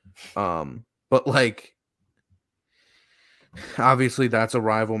 But obviously that's a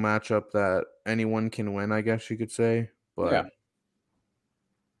rival matchup that anyone can win, I guess you could say. But yeah.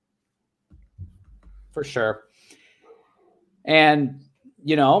 For sure. And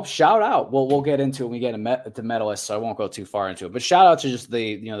shout out. Well, we'll get into it when we get to medalists, so I won't go too far into it. But shout out to just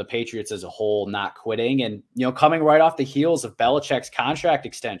the Patriots as a whole not quitting and coming right off the heels of Belichick's contract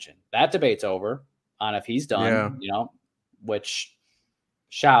extension. That debate's over on if he's done. Which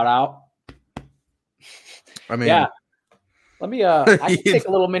Shout out. I mean, yeah. Let me I can take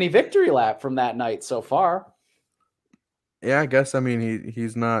a little mini victory lap from that night so far. Yeah, I guess. I mean,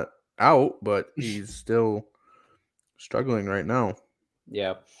 he's not out, but he's still struggling right now.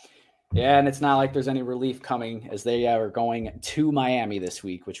 Yeah. Yeah, and it's not like there's any relief coming as they are going to Miami this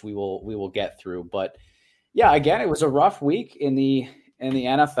week, which we will get through. But yeah, again, it was a rough week in the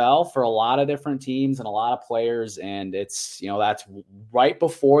NFL for a lot of different teams and a lot of players, and it's that's right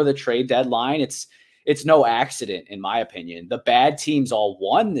before the trade deadline. It's no accident, in my opinion. The bad teams all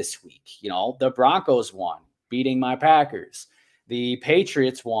won this week. The Broncos won, beating my Packers. The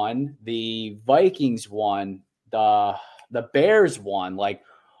Patriots won. The Vikings won. The Bears won. Like,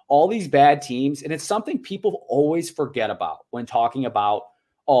 all these bad teams, and it's something people always forget about when talking about,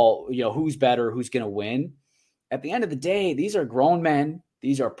 who's better, who's going to win. At the end of the day, these are grown men.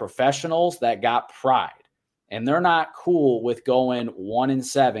 These are professionals that got pride, and they're not cool with going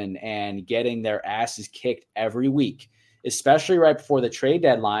 1-7 and getting their asses kicked every week, especially right before the trade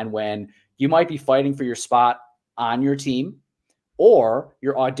deadline when you might be fighting for your spot on your team or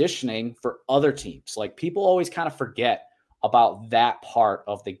you're auditioning for other teams. Like, people always kind of forget about that part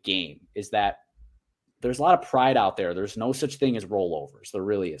of the game, is that there's a lot of pride out there. There's no such thing as rollovers. There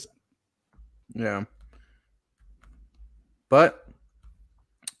really isn't. Yeah. But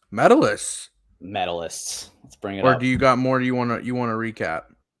medalists. Let's bring it up. Or do you got more? Do you want to recap?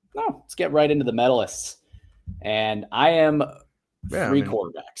 No, let's get right into the medalists. And I am three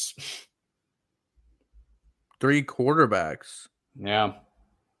quarterbacks. 3 quarterbacks. Yeah.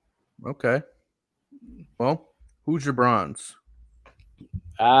 Okay. Well, who's your bronze?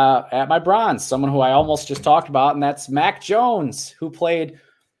 At my bronze, someone who I almost just talked about, and that's Mac Jones, who played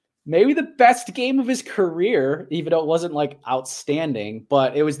maybe the best game of his career, even though it wasn't like outstanding,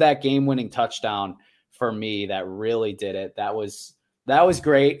 but it was that game-winning touchdown for me that really did it. That was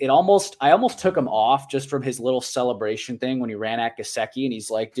great. I almost took him off just from his little celebration thing when he ran at Gesicki, and he's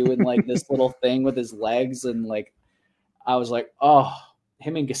like doing like this little thing with his legs, and like I was like, oh,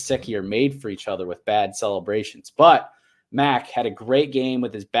 him and Gesicki are made for each other with bad celebrations. But Mac had a great game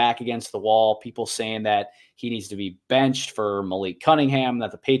with his back against the wall. People saying that he needs to be benched for Malik Cunningham,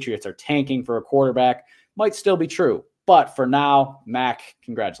 that the Patriots are tanking for a quarterback, might still be true. But for now, Mac,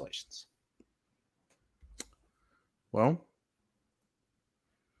 congratulations. Well,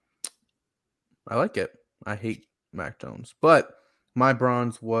 I like it. I hate Mac Jones. But my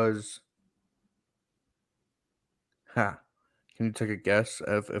bronze was... Can you take a guess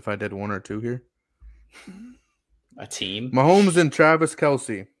if I did 1 or 2 here? A team? Mahomes and Travis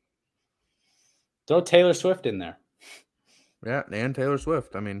Kelce. Throw Taylor Swift in there. Yeah, and Taylor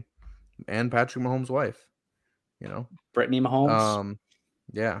Swift. I mean, and Patrick Mahomes' wife. Brittany Mahomes.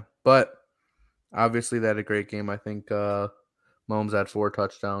 Yeah, but obviously they had a great game. I think Mahomes had 4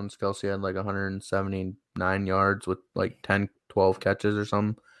 touchdowns. Kelce had like 179 yards with like 10, 12 catches or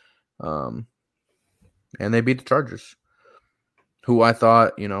something. And they beat the Chargers, who I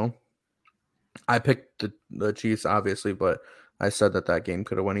thought, I picked the Chiefs, obviously, but I said that game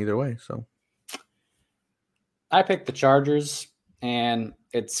could have went either way. So I picked the Chargers, and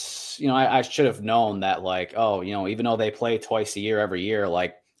it's, I should have known that, like, even though they play twice a year every year,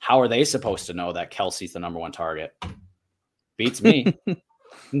 like, how are they supposed to know that Kelsey's the number 1 target? Beats me.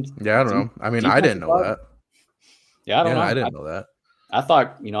 Yeah, I don't know. I mean, I didn't know that. Yeah, I don't know. I didn't know that. I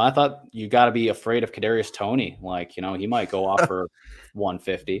thought you got to be afraid of Kadarius Toney. Like, he might go off for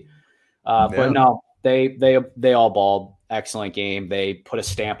 150. But no, they all balled. Excellent game. They put a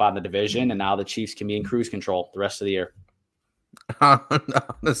stamp on the division, and now the Chiefs can be in cruise control the rest of the year.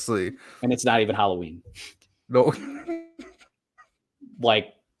 Honestly. And it's not even Halloween. No.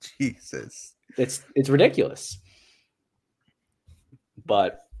 Like, Jesus. It's ridiculous.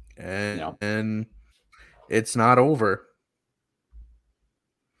 But and it's not over.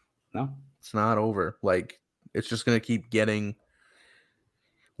 No. It's not over. Like, it's just going to keep getting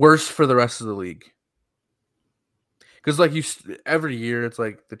worse for the rest of the league. Because, like, every year, it's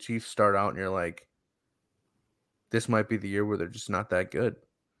like the Chiefs start out and you're like, this might be the year where they're just not that good.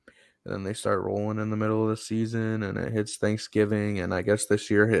 And then they start rolling in the middle of the season, and it hits Thanksgiving, and I guess this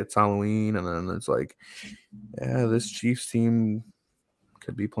year hits Halloween, and then it's like, yeah, this Chiefs team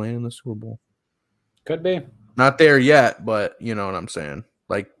could be playing in the Super Bowl. Could be. Not there yet, but you know what I'm saying.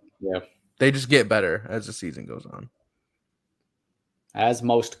 Like, yeah, they just get better as the season goes on. As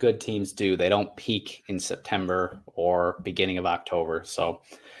most good teams do. They don't peak in September or beginning of October. So,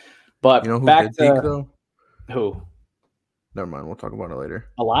 but who back did to peak, though? Who? Never mind. We'll talk about it later.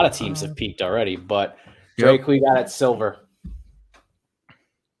 A lot of teams have peaked already, but Drake, we got at silver.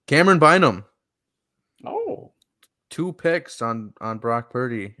 Cameron Bynum. Oh. 2 picks on Brock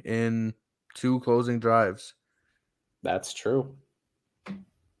Purdy in 2 closing drives. That's true.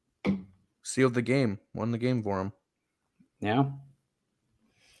 Sealed the game. Won the game for him. Yeah.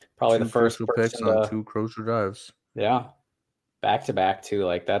 Probably 2 the first crucial picks person on to, 2 crucial drives. yeah, back to back too.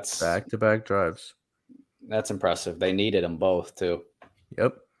 Like Back-to-back drives. that's impressive. They needed them both too.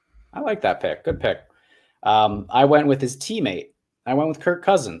 Yep. I like that pick. Good pick. I went with his teammate. I went with Kirk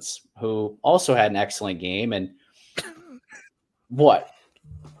Cousins, who also had an excellent game. And what?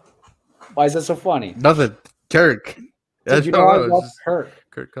 Why is that so funny? Nothing. Kirk. Dude, you know I love Kirk.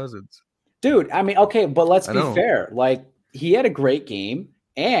 Kirk Cousins. Dude, I mean, okay, but let's I be know. fair. Like, he had a great game,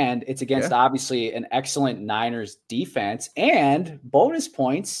 and it's against Yeah. obviously an excellent Niners defense and bonus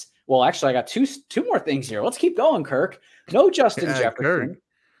points. Well, actually, I got two more things here. Let's keep going, Kirk. No Justin Yeah, Jefferson. Kirk.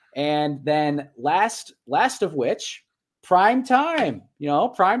 And then last of which, prime time.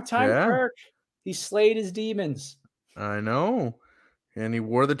 Prime time Yeah. Kirk. He slayed his demons. I know. And he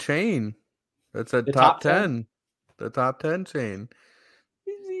wore the chain. That's a The top top 10. 10. The top 10 chain.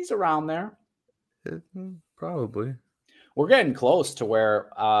 He's around there. Probably. We're getting close to where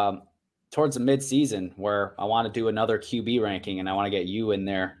towards the mid-season where I want to do another QB ranking, and I want to get you in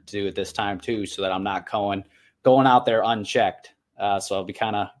there to do it this time too, so that I'm not going out there unchecked. So I'll be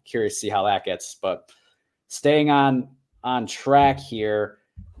kind of curious to see how that gets. But staying on track here,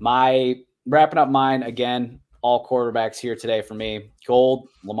 wrapping up mine again, all quarterbacks here today for me. Gold,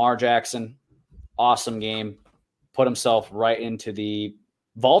 Lamar Jackson, awesome game. Put himself right into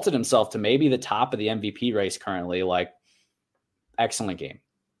vaulted himself to maybe the top of the MVP race currently. Like, excellent game.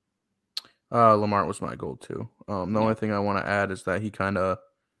 Lamar was my goal too. The only thing I want to add is that he kind of,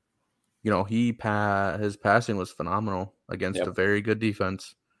 his passing was phenomenal against a very good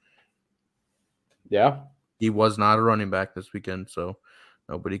defense. Yeah. He was not a running back this weekend, so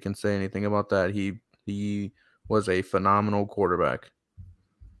nobody can say anything about that. He was a phenomenal quarterback.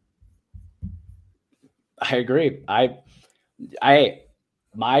 I agree.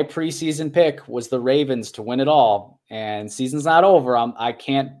 My preseason pick was the Ravens to win it all, and season's not over. I'm not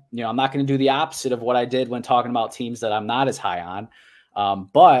going to do the opposite of what I did when talking about teams that I'm not as high on.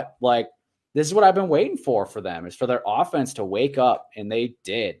 But like, this is what I've been waiting for them, is for their offense to wake up, and they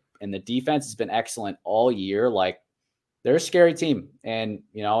did. And the defense has been excellent all year. Like, they're a scary team. And,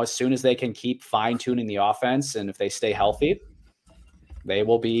 as soon as they can keep fine tuning the offense, and if they stay healthy, they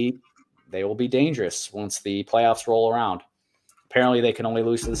will be dangerous once the playoffs roll around. Apparently, they can only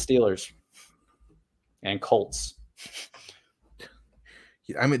lose to the Steelers and Colts.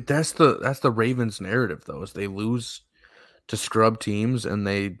 I mean, that's the Ravens' narrative, though, is they lose to scrub teams and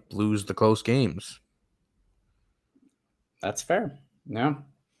they lose the close games. That's fair. Yeah.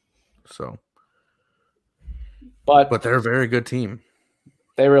 So, but they're a very good team.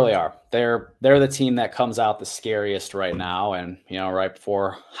 They really are. They're the team that comes out the scariest right now, and right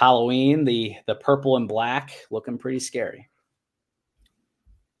before Halloween, the purple and black looking pretty scary.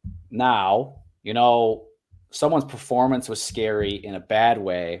 Now, someone's performance was scary in a bad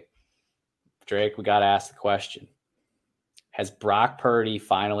way. Drake, we got to ask the question. Has Brock Purdy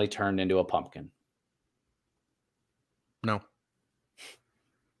finally turned into a pumpkin? No.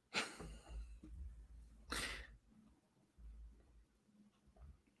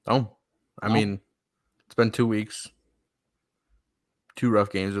 Oh, I mean, it's been 2 weeks. 2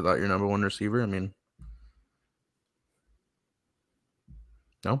 rough games without your number one receiver. I mean,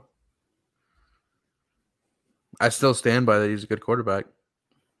 no. I still stand by that he's a good quarterback.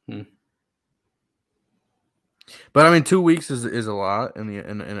 But I mean, 2 weeks is a lot in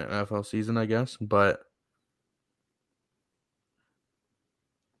an NFL season, I guess. But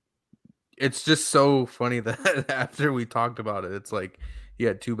it's just so funny that after we talked about it, it's like he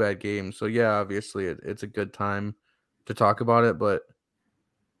had 2 bad games. So yeah, obviously it's a good time to talk about it. But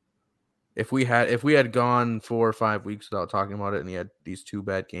if we had gone 4 or 5 weeks without talking about it, and he had these 2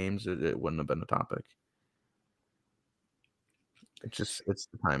 bad games, it wouldn't have been a topic. It's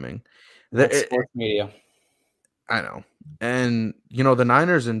the timing. That's sports media. I know. And, the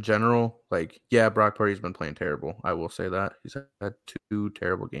Niners in general, like, yeah, Brock Purdy's been playing terrible. I will say that. He's had 2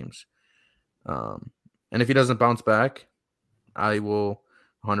 terrible games. And if he doesn't bounce back, I will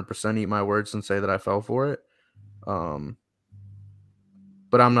 100% eat my words and say that I fell for it. But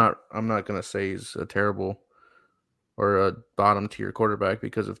I'm not going to say he's a terrible or a bottom tier quarterback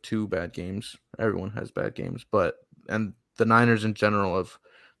because of 2 bad games. Everyone has bad games, and the Niners in general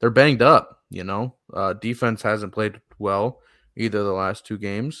they're banged up, defense hasn't played well either of the last 2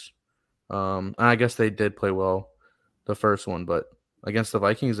 games. And I guess they did play well the first one, but against the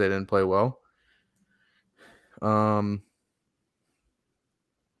Vikings, they didn't play well. McCaffrey's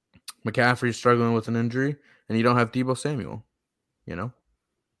struggling with an injury. and you don't have Deebo Samuel, you know?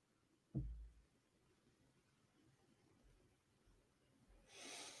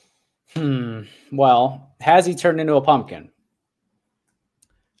 Well, has he turned into a pumpkin?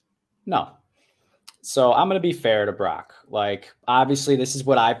 No. So I'm going to be fair to Brock. Like, obviously, this is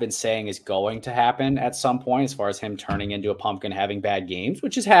what I've been saying is going to happen at some point as far as him turning into a pumpkin, having bad games,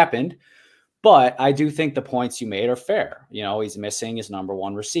 which has happened. But I do think the points you made are fair. You know, he's missing his number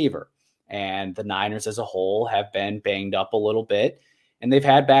one receiver. And the Niners as a whole have been banged up a little bit. And they've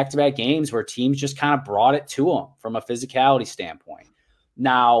had back-to-back games where teams just kind of brought it to them from a physicality standpoint.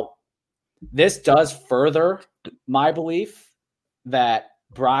 Now, this does further my belief that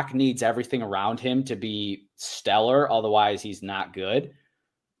Brock needs everything around him to be stellar. Otherwise, he's not good.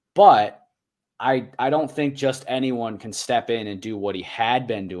 But I don't think just anyone can step in and do what he had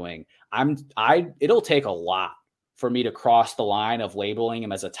been doing. It'll take a lot for me to cross the line of labeling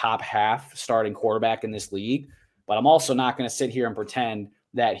him as a top half starting quarterback in this league. But I'm also not going to sit here and pretend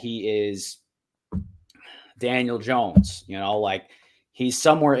that he is Daniel Jones, you know, like he's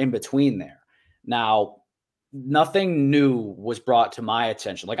somewhere in between there. Now, nothing new was brought to my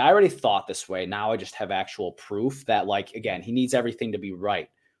attention. Like I already thought this way. Now I just have actual proof that, like, again, he needs everything to be right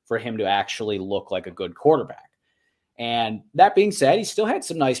for him to actually look like a good quarterback. And that being said, he still had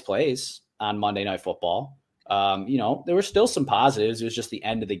some nice plays on Monday Night Football. You know, there were still some positives. It was just the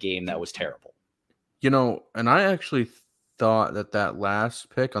end of the game that was terrible. You know, and I actually thought that last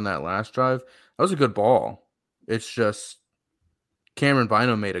pick on that last drive, that was a good ball. It's just Cameron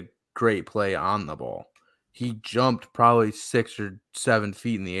Bynum made a great play on the ball. He jumped probably 6 or 7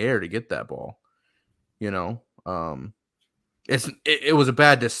 feet in the air to get that ball. You know, it was a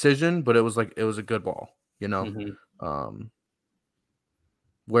bad decision, but it was a good ball. You know,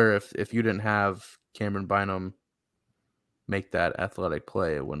 where if you didn't have Cameron Bynum make that athletic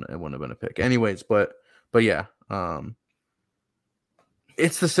play, it wouldn't have been a pick. Anyways, but yeah,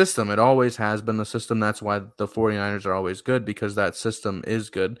 it's the system. It always has been the system. That's why the 49ers are always good, because that system is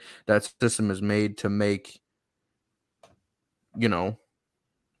good. That system is made to make, you know,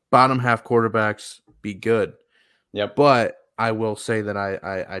 bottom half quarterbacks be good. Yep. But I will say that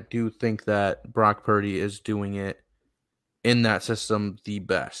I do think that Brock Purdy is doing it in that system the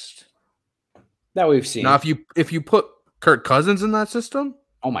best that we've seen. Now, if you put Kirk Cousins in that system,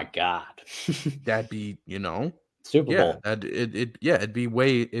 oh my God, that'd be, you know, Super Bowl. It'd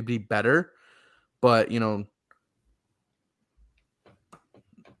be better. But, you know,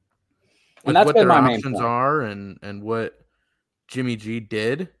 with that's what been their my main options point. are and what Jimmy G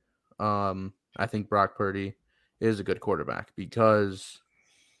did, I think Brock Purdy is a good quarterback because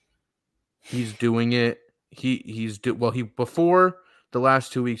he's doing it. Before the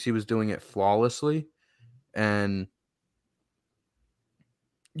last 2 weeks he was doing it flawlessly, and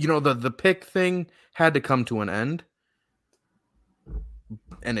you know the pick thing had to come to an end,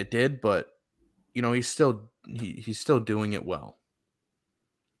 and it did. But you know he's still doing it well.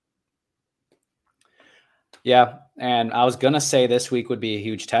 Yeah, and I was gonna say this week would be a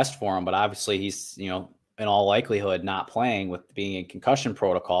huge test for him, but obviously he's, you know, in all likelihood not playing with being in concussion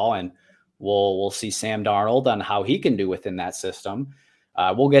protocol, and we'll see Sam Darnold on how he can do within that system.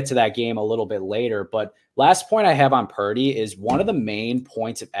 We'll get to that game a little bit later, but last point I have on Purdy is one of the main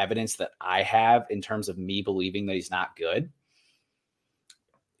points of evidence that I have in terms of me believing that he's not good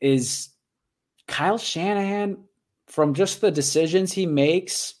is Kyle Shanahan. From just the decisions he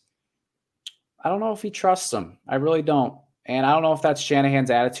makes, I don't know if he trusts him. I really don't. And I don't know if that's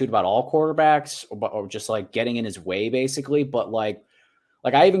Shanahan's attitude about all quarterbacks or just like getting in his way, basically. But like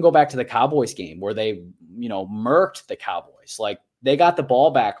I even go back to the Cowboys game where they, you know, murked the Cowboys. Like they got the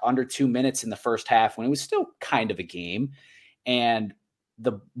ball back under 2 minutes in the first half when it was still kind of a game. And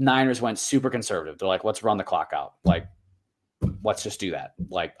the Niners went super conservative. They're like, let's run the clock out. Like, let's just do that.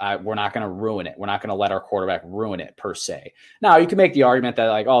 Like, we're not going to ruin it. We're not going to let our quarterback ruin it per se. Now, you can make the argument that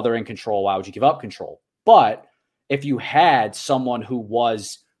like, oh, they're in control. Why would you give up control? But if you had someone who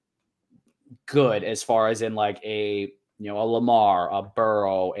was good as far as in like a, you know, a Lamar, a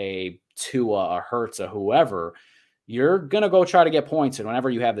Burrow, a Tua, a Hurts, a whoever, you're going to go try to get points in whenever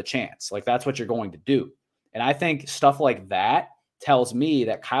you have the chance. Like that's what you're going to do. And I think stuff like that tells me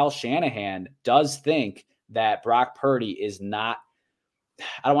that Kyle Shanahan does think that Brock Purdy is not,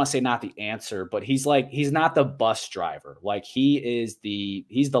 I don't want to say not the answer, but he's not the bus driver. Like he's the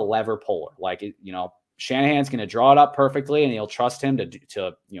lever puller. Like, you know, Shanahan's going to draw it up perfectly and he'll trust him to,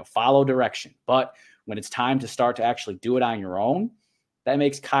 you know, follow direction. But when it's time to start to actually do it on your own, that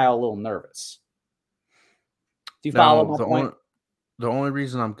makes Kyle a little nervous. Do you follow my point? The only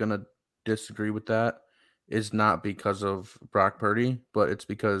reason I'm going to disagree with that is not because of Brock Purdy, but it's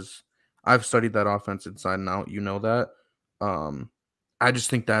because I've studied that offense inside and out. You know that. I just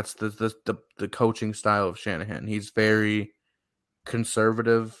think that's the coaching style of Shanahan. He's very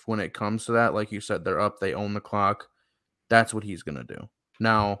conservative when it comes to that. Like you said, they're up, they own the clock. That's what he's gonna do.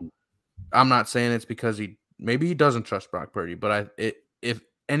 Now, I'm not saying it's because he doesn't trust Brock Purdy, but if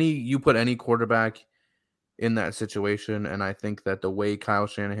you put any quarterback in that situation, and I think that the way Kyle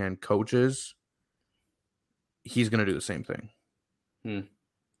Shanahan coaches, he's gonna do the same thing.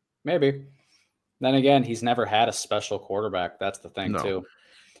 Maybe. Then again, he's never had a special quarterback. That's the thing, too.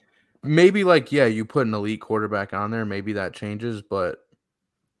 Maybe you put an elite quarterback on there, maybe that changes, but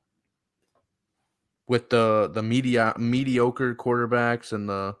with the mediocre quarterbacks and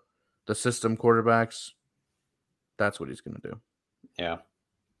the system quarterbacks, that's what he's going to do. Yeah.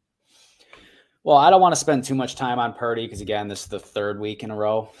 Well, I don't want to spend too much time on Purdy because, again, this is the third week in a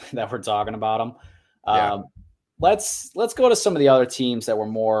row that we're talking about him. Yeah. Let's go to some of the other teams that were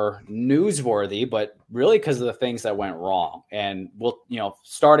more newsworthy, but really because of the things that went wrong. And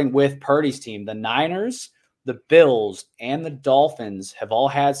starting with Purdy's team, the Niners, the Bills, and the Dolphins have all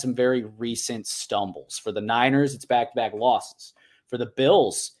had some very recent stumbles. For the Niners, it's back-to-back losses. For the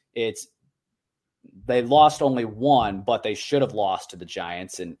Bills, they lost only one, but they should have lost to the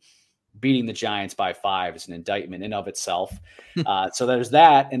Giants, and beating the Giants by 5 is an indictment in of itself. So there's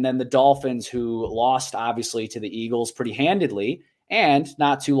that. And then the Dolphins, who lost obviously to the Eagles pretty handedly, and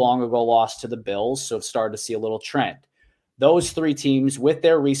not too long ago lost to the Bills. So have started to see a little trend. Those three teams with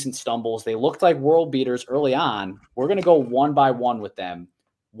their recent stumbles, they looked like world beaters early on. We're going to go one by one with them.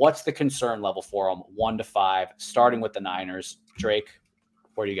 What's the concern level for them? 1 to 5, starting with the Niners. Drake,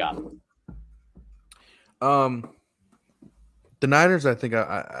 where do you got? The Niners, I think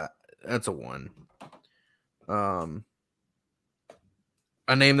I that's a 1. A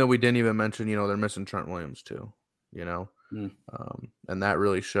name that we didn't even mention, they're missing Trent Williams too, and that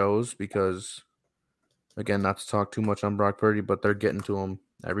really shows because, again, not to talk too much on Brock Purdy, but they're getting to him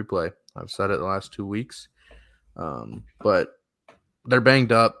every play. I've said it the last 2 weeks, but they're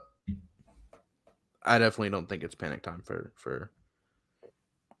banged up. I definitely don't think it's panic time for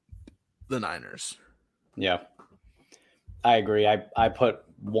the Niners. Yeah, I agree. I put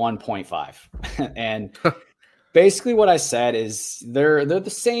 1.5 and basically what I said is they're the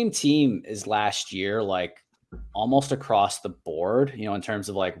same team as last year, like almost across the board, in terms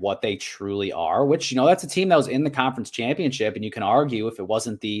of like what they truly are, which, that's a team that was in the conference championship. And you can argue if it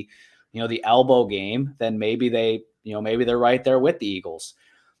wasn't the elbow game, then maybe maybe they're right there with the Eagles.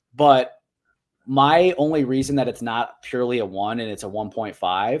 But my only reason that it's not purely a 1 and it's a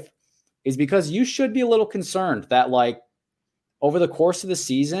 1.5 is because you should be a little concerned that over the course of the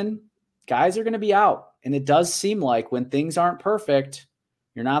season, guys are going to be out. And it does seem like when things aren't perfect,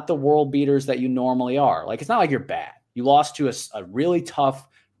 you're not the world beaters that you normally are. It's not like you're bad. You lost to a really tough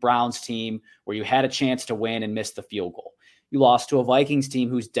Browns team where you had a chance to win and missed the field goal. You lost to a Vikings team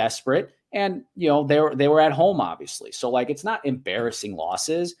who's desperate, and they were at home, obviously. So it's not embarrassing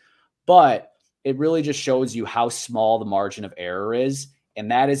losses, but it really just shows you how small the margin of error is. And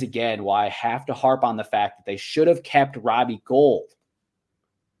that is, again, why I have to harp on the fact that they should have kept Robbie Gould.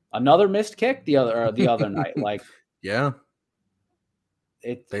 Another missed kick the other night. Yeah.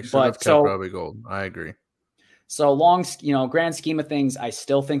 They should have kept Robbie Gould. I agree. So long, grand scheme of things, I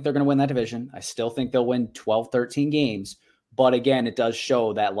still think they're going to win that division. I still think they'll win 12, 13 games. But again, it does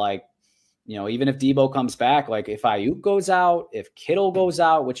show that even if Debo comes back, if Ayuk goes out, if Kittle goes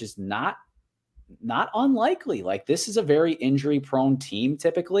out, which is not unlikely. This is a very injury-prone team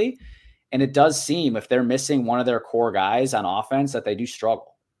typically, and it does seem if they're missing one of their core guys on offense that they do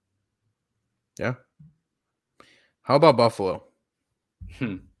struggle. Yeah. How about Buffalo?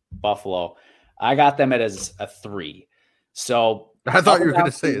 Buffalo. I got them as a 3. So I thought you were going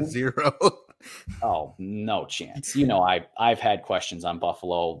to say a 0. Oh, no chance. I've had questions on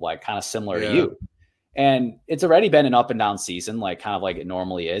Buffalo, kind of similar to you. And it's already been an up and down season, kind of like it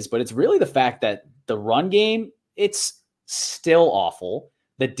normally is. But it's really the fact that the run game, it's still awful.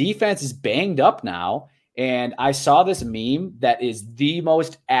 The defense is banged up now. And I saw this meme that is the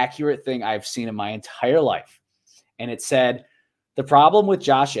most accurate thing I've seen in my entire life. And it said, the problem with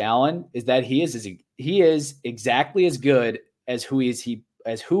Josh Allen is that he is exactly as good as who he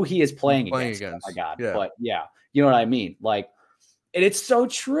is playing against. Oh my God. Yeah. But yeah, you know what I mean? And it's so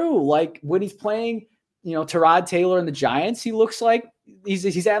true. When he's playing, Tyrod Taylor and the Giants, he looks like he's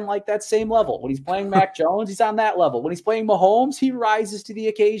at that same level. When he's playing Mac Jones, he's on that level. When he's playing Mahomes, he rises to the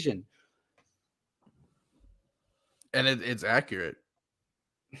occasion. And it's accurate.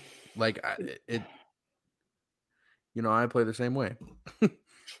 I play the same way.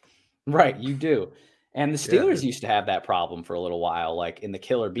 Right, you do. And the Yeah, Steelers dude. used to have that problem for a little while, like in the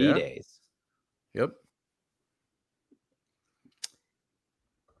Killer B Yeah. days. Yep.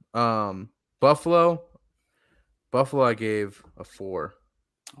 Buffalo, I gave a 4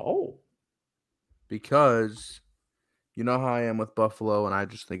 Oh, because you know how I am with Buffalo, and I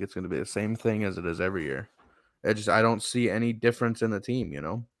just think it's going to be the same thing as it is every year. I don't see any difference in the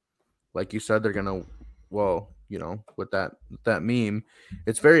team. Like you said, they're gonna, with that meme,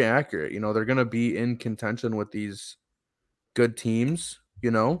 it's very accurate. They're gonna be in contention with these good teams.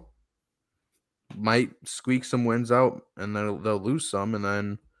 Might squeak some wins out, and then they'll lose some, and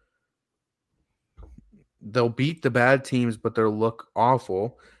then they'll beat the bad teams, but they'll look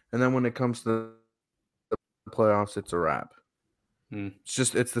awful. And then when it comes to the playoffs, it's a wrap.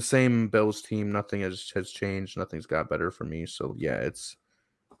 It's the same Bills team. Nothing has changed. Nothing's got better for me. So yeah,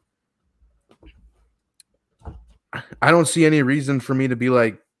 I don't see any reason for me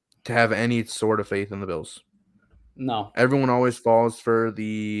to have any sort of faith in the Bills. No. Everyone always falls for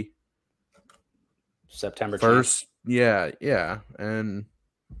the September first. Yeah. And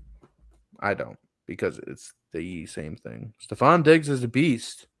I don't, because it's the same thing. Stephon Diggs is a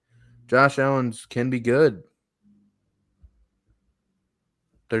beast. Josh Allen can be good.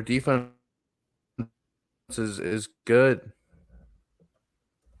 Their defense is good.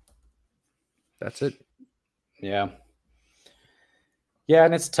 That's it. Yeah. Yeah,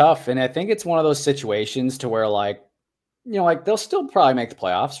 and it's tough. And I think it's one of those situations to where, like, they'll still probably make the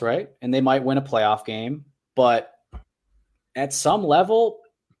playoffs, right? And they might win a playoff game. But at some level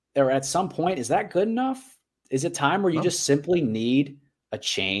or at some point, is that good enough? Is it time where you just simply need a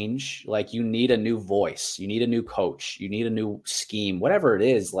change? Like, you need a new voice. You need a new coach. You need a new scheme, whatever it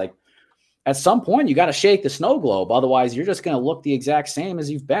is. Like, at some point, you got to shake the snow globe. Otherwise, you're just going to look the exact same as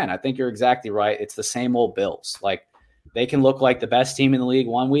you've been. I think you're exactly right. It's the same old Bills. Like, they can look like the best team in the league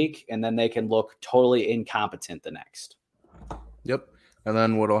one week, and then they can look totally incompetent the next. Yep. And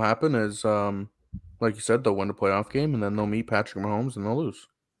then what'll happen is, like you said, they'll win a playoff game, and then they'll meet Patrick Mahomes, and they'll lose.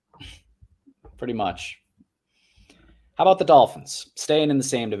 Pretty much. How about the Dolphins? Staying in the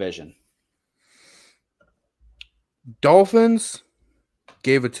same division. Dolphins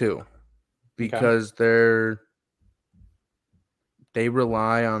gave a 2 because they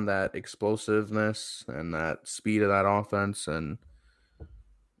rely on that explosiveness and that speed of that offense, and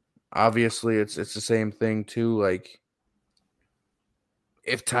obviously it's the same thing too. Like,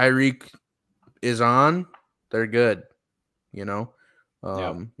 if Tyreek is on, they're good. If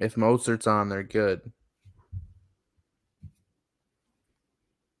Mostert's on, they're good.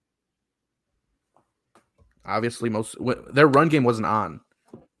 Obviously, their run game wasn't on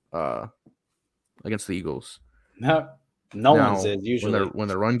against the Eagles. No one's is usually. When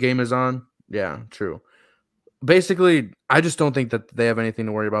the run game is on, yeah, true. Basically, I just don't think that they have anything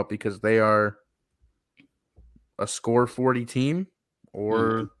to worry about because they are a score 40 team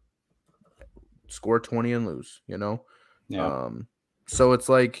or score 20 and lose, Yeah. So it's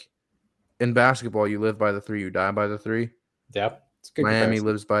like in basketball, you live by the 3, you die by the 3. Yep. It's good Miami comparison.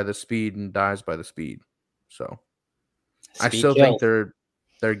 lives by the speed and dies by the speed. So Speed I still kills. think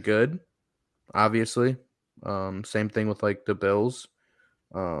they're good, obviously. Same thing with like the Bills.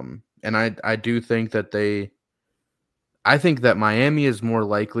 And I do think that I think that Miami is more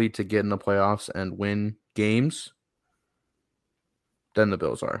likely to get in the playoffs and win games than the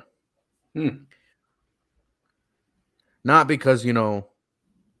Bills are. Not because,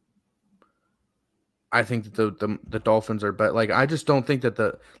 I think that the Dolphins are better. Like, I just don't think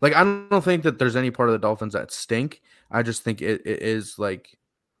that I don't think that there's any part of the Dolphins that stink. I just think it is like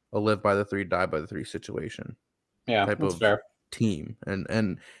a live by the 3, die by the 3 situation. Yeah, type that's of fair. Team.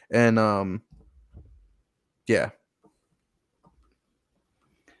 And yeah.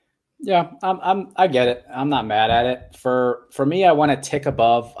 Yeah, I get it. I'm not mad at it. For me, I want to tick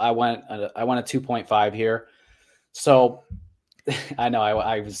above. I want a 2.5 here. So I know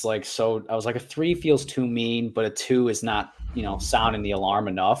I was like a 3 feels too mean, but a 2 is not, sounding the alarm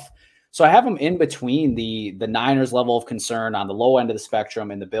enough. So I have them in between the Niners level of concern on the low end of the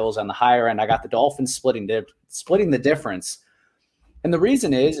spectrum and the Bills on the higher end. I got the Dolphins splitting the difference. And the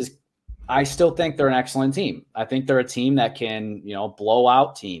reason is I still think they're an excellent team. I think they're a team that can, blow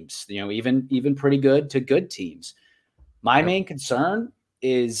out teams, even pretty good to good teams. My main concern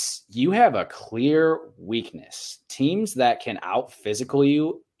is you have a clear weakness. Teams that can out physical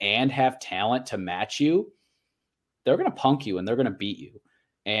you and have talent to match you, they're going to punk you and they're going to beat you.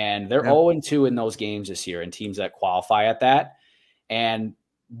 And they're 0-2 in those games this year, and teams that qualify at that. And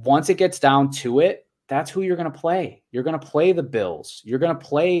once it gets down to it, that's who you're going to play. You're going to play the Bills. You're going to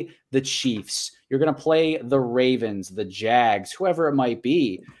play the Chiefs. You're going to play the Ravens, the Jags, whoever it might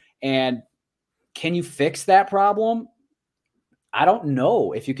be. And can you fix that problem? I don't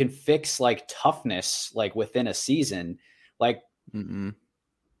know if you can fix like toughness like within a season. Like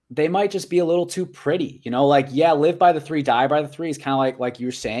they might just be a little too pretty, like, yeah, live by the 3, die by the 3 is kind of like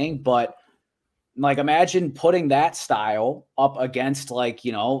you're saying, but like imagine putting that style up against like,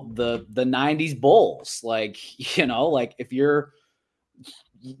 the 90s Bulls. Like, like if you're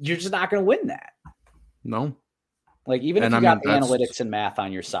just not going to win that. No. Like even if you got the analytics and math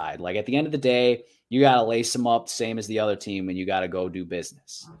on your side, like at the end of the day, you got to lace them up same as the other team and you got to go do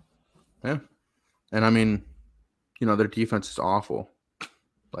business. Yeah. And I mean, their defense is awful.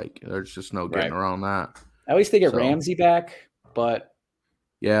 Like there's just no getting around that. At least they get Ramsey back, but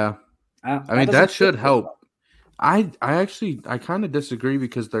yeah. I mean, that should help. I kind of disagree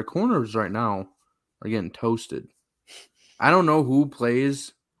because their corners right now are getting toasted. I don't know who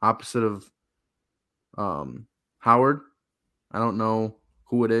plays opposite of Howard. I don't know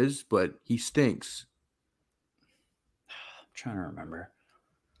who it is, but he stinks. I'm trying to remember.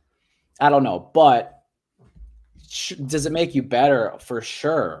 I don't know, but does it make you better? For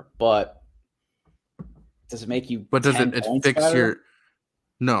sure, but does it make you? But does it fix better? your?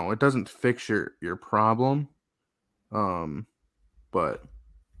 No, it doesn't fix your problem. But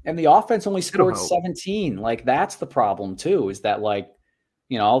and the offense only scored 17. Like that's the problem too. Is that like,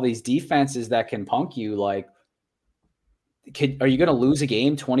 all these defenses that can punk you? Like, are you going to lose a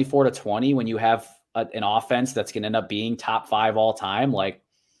game 24-20 when you have an offense that's going to end up being top 5 all time? Like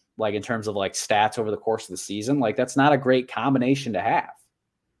in terms of like stats over the course of the season, like that's not a great combination to have.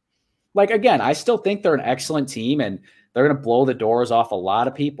 Like, again, I still think they're an excellent team and they're going to blow the doors off a lot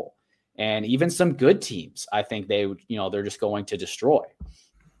of people and even some good teams. I think they're just going to destroy.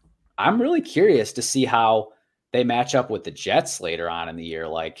 I'm really curious to see how they match up with the Jets later on in the year.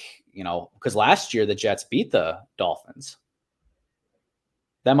 Like, because last year the Jets beat the Dolphins.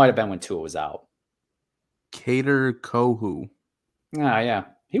 That might've been when Tua was out. Kader Kohu. Yeah.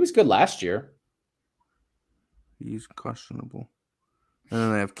 He was good last year. He's questionable. And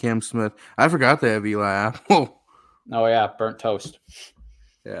then they have Cam Smith. I forgot they have Eli Apple. Oh, yeah. Burnt toast.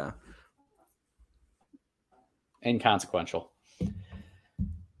 Yeah. Inconsequential.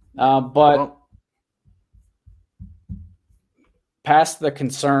 But past the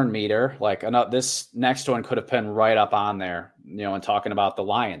concern meter, like this next one could have been right up on there, and talking about the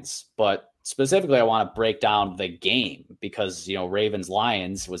Lions. But specifically, I want to break down the game because,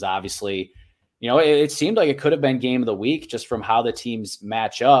 Ravens-Lions was obviously, it seemed like it could have been game of the week just from how the teams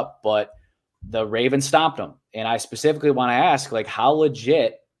match up, but the Ravens stomped them. And I specifically want to ask, like, how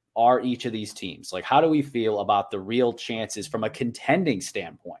legit are each of these teams? Like, how do we feel about the real chances from a contending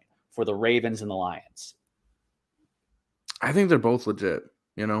standpoint for the Ravens and the Lions? I think they're both legit,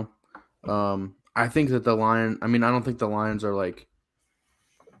 I think that I don't think the Lions are like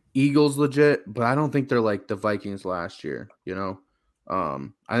Eagles legit, but I don't think they're like the Vikings last year, I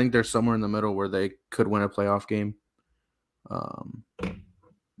think they're somewhere in the middle where they could win a playoff game.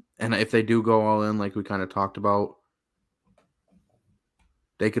 And if they do go all in, like we kind of talked about,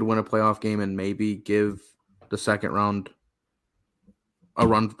 they could win a playoff game and maybe give the second round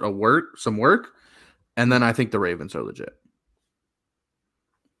some work. And then I think the Ravens are legit.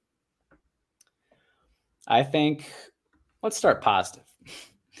 I think, let's start positive.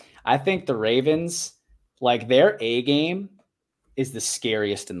 I think the Ravens, like their A game is the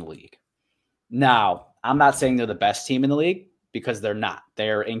scariest in the league. Now, I'm not saying they're the best team in the league because they're not.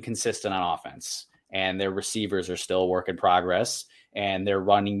 They're inconsistent on offense and their receivers are still a work in progress and their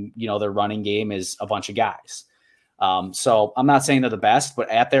running game is a bunch of guys. So I'm not saying they're the best, but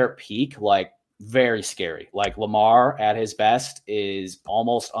at their peak, like very scary. Like Lamar at his best is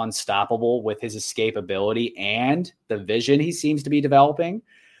almost unstoppable with his escapability and the vision he seems to be developing.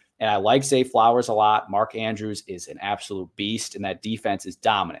 And I like Zay Flowers a lot. Mark Andrews is an absolute beast, and that defense is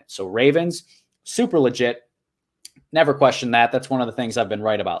dominant. So Ravens, super legit. Never question that. That's one of the things I've been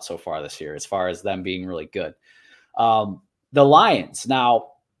right about so far this year, as far as them being really good. The Lions,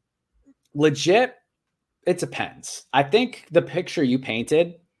 now, legit, it depends. I think the picture you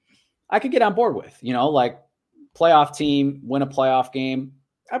painted, I could get on board with. Like playoff team, win a playoff game.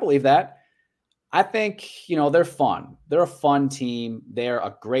 I believe that. I think, they're fun. They're a fun team. They're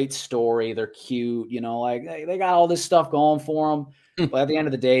a great story. They're cute. Like they got all this stuff going for them. But at the end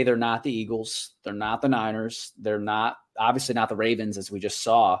of the day, they're not the Eagles. They're not the Niners. They're obviously not the Ravens, as we just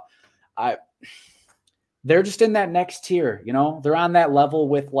saw. They're just in that next tier. They're on that level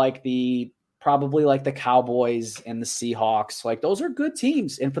with probably like the Cowboys and the Seahawks. Like those are good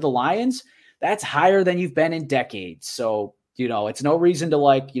teams. And for the Lions, that's higher than you've been in decades. So, it's no reason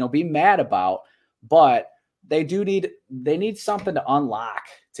to be mad about. But they need something to unlock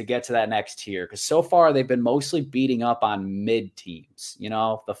to get to that next tier, because so far they've been mostly beating up on mid teams,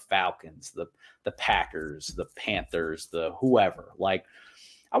 the Falcons, the Packers, the Panthers, the whoever. Like,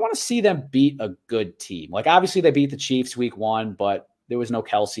 I want to see them beat a good team. Like, obviously they beat the Chiefs week 1, but there was no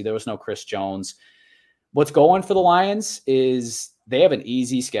Kelsey, there was no Chris Jones. What's going for the Lions is they have an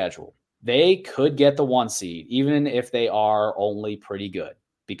easy schedule. They could get the 1 seed, even if they are only pretty good,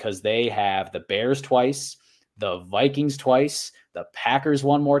 because they have the Bears twice, the Vikings twice, the Packers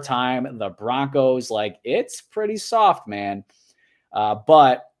one more time, the Broncos. Like, it's pretty soft, man.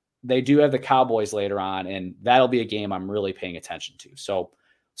 But they do have the Cowboys later on, and that'll be a game I'm really paying attention to. So,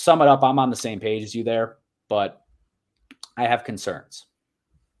 sum it up, I'm on the same page as you there, but I have concerns.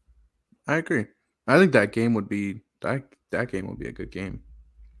 I agree. I think that game would be that game would be a good game.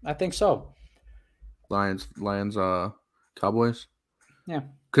 I think so. Lions, Cowboys. Yeah.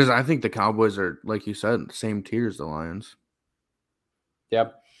 Because I think the Cowboys are, like you said, the same tier as the Lions.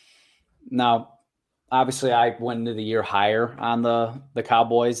 Yep. Now, obviously, I went into the year higher on the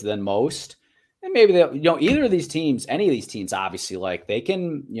Cowboys than most. And maybe either of these teams, any of these teams, obviously, like they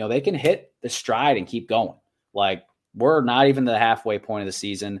can hit the stride and keep going. Like, we're not even the halfway point of the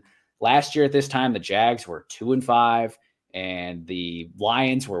season. Last year at this time, the Jags were 2-5 and the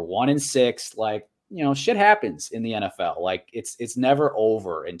Lions were 1-6. Like, shit happens in the NFL. Like, it's never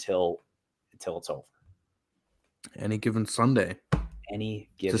over until it's over. Any given Sunday.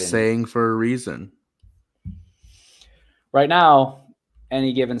 It's a saying for a reason. Right now,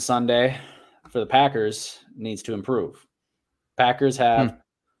 any given Sunday for the Packers needs to improve. Packers have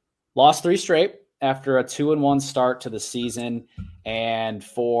lost 3 straight after a 2-1 start to the season. And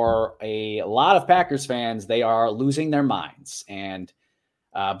for a lot of Packers fans, they are losing their minds. And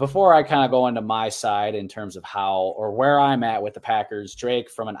before I kind of go into my side in terms of how or where I'm at with the Packers, Drake,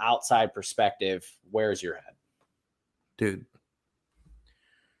 from an outside perspective, where's your head? Dude.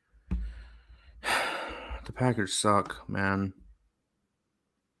 The Packers suck, man.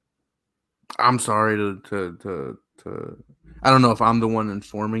 I'm sorry to I don't know if I'm the one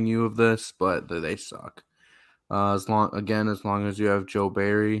informing you of this, but they suck. As long as you have Joe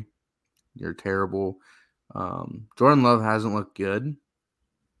Barry, you're terrible. Jordan Love hasn't looked good.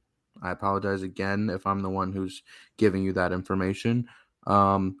 I apologize again if I'm the one who's giving you that information.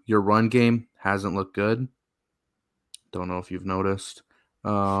 Your run game hasn't looked good. Don't know if you've noticed.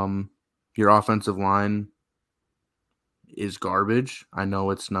 Your offensive line is garbage. I know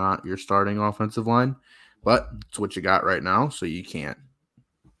it's not your starting offensive line, but it's what you got right now, so you can't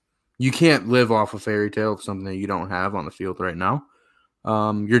live off a fairy tale of something that you don't have on the field right now.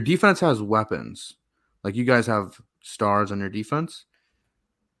 Your defense has weapons. Like, you guys have stars on your defense,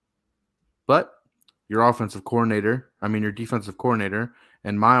 but your defensive coordinator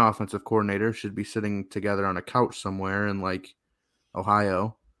and my offensive coordinator should be sitting together on a couch somewhere in, like,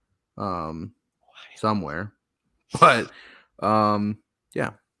 Ohio, somewhere. But, yeah.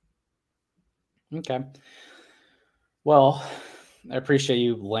 Okay. Well, I appreciate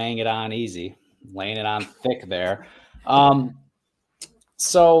you laying it on thick there.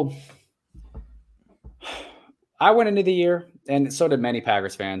 So I went into the year, and so did many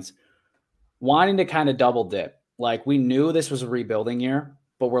Packers fans, wanting to kind of double dip. Like, we knew this was a rebuilding year,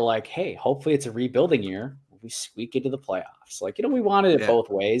 but we're like, hey, hopefully it's a rebuilding year. We squeak into the playoffs. Like, we wanted it both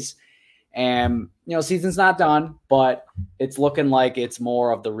ways. And, season's not done, but it's looking like it's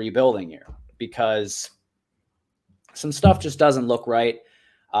more of the rebuilding year because some stuff just doesn't look right.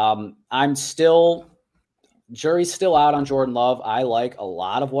 Jury's still out on Jordan Love. I like a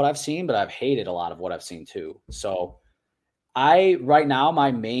lot of what I've seen, but I've hated a lot of what I've seen too. So right now,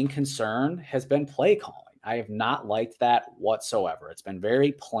 my main concern has been play calling. I have not liked that whatsoever. It's been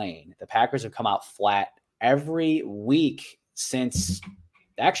very plain. The Packers have come out flat every week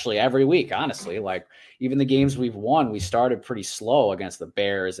actually every week, honestly. Like, even the games we've won, we started pretty slow against the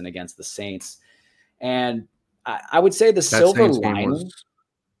Bears and against the Saints. And I would say the silver lining.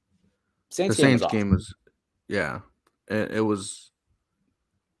 Saints game was, yeah. It was,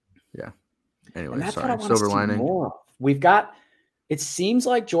 yeah. Anyway, sorry. Silver lining. More. It seems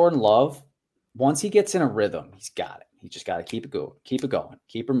like Jordan Love, once he gets in a rhythm, he's got it. He just got to keep it going,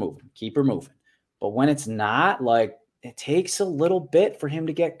 keep her moving. But when it's not, like, it takes a little bit for him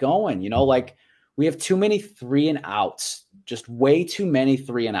to get going. Like, we have too many 3 and outs, just way too many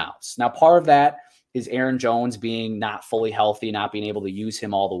 3 and outs. Now, part of that is Aaron Jones being not fully healthy, not being able to use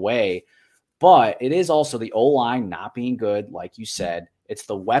him all the way. But it is also the O-line not being good, like you said. It's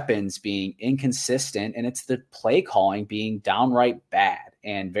the weapons being inconsistent, and it's the play calling being downright bad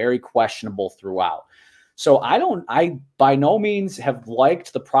and very questionable throughout. So I by no means have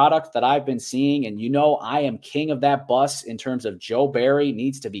liked the product that I've been seeing. And I am king of that bus in terms of Joe Barry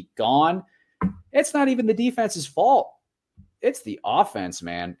needs to be gone. It's not even the defense's fault. It's the offense,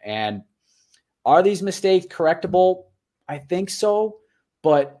 man. And are these mistakes correctable? I think so.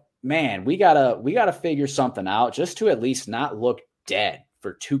 But man, we gotta figure something out just to at least not look dead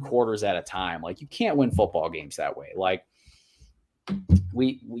for 2 quarters at a time. Like, you can't win football games that way. Like,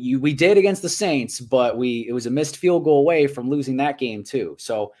 we did against the Saints, but it was a missed field goal away from losing that game too.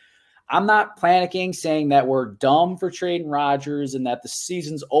 So I'm not panicking saying that we're dumb for trading Rodgers and that the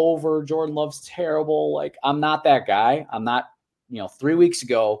season's over. Jordan Love's terrible. Like, I'm not that guy. I'm not, 3 weeks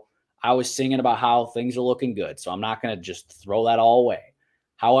ago, I was singing about how things are looking good. So I'm not going to just throw that all away.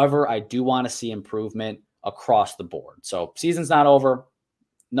 However, I do want to see improvement across the board. So season's not over.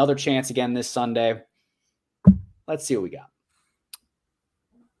 Another chance again this Sunday. Let's see what we got.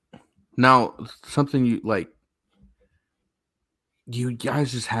 Now, something you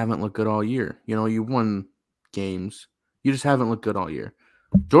guys just haven't looked good all year. You won games. You just haven't looked good all year.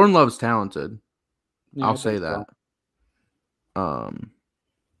 Jordan Love's talented. Yeah, I'll say that. I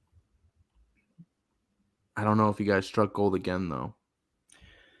don't know if you guys struck gold again, though.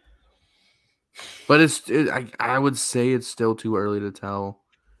 But I would say it's still too early to tell.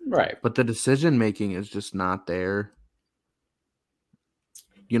 Right. But the decision-making is just not there.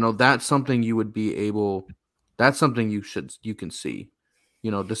 That's something you would be able – that's something you can see.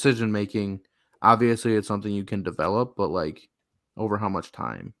 Decision-making, obviously it's something you can develop, but, over how much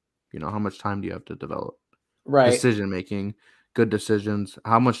time? How much time do you have to develop? Right. Decision-making, good decisions.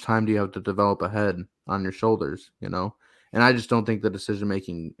 How much time do you have to develop a head on your shoulders, And I just don't think the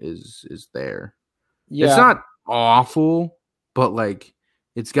decision-making is there. Yeah. It's not awful, but,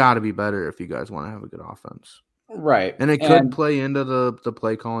 it's got to be better if you guys want to have a good offense. Right. And it could play into the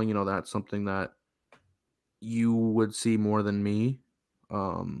play calling. That's something that you would see more than me.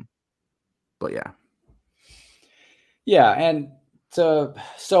 But yeah. Yeah. And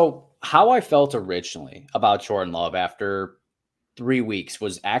so how I felt originally about Jordan Love after 3 weeks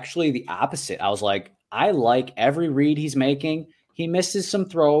was actually the opposite. I was like, I like every read he's making. He misses some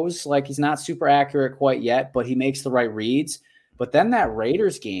throws. He's not super accurate quite yet, but he makes the right reads. But then that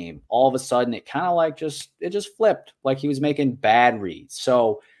Raiders game, all of a sudden, it kind of just flipped. He was making bad reads.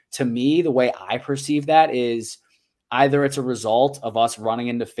 So to me, the way I perceive that is either it's a result of us running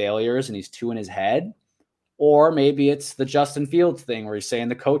into failures and he's too in his head, or maybe it's the Justin Fields thing where he's saying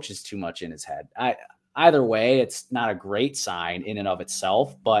the coach is too much in his head. Either way, it's not a great sign in and of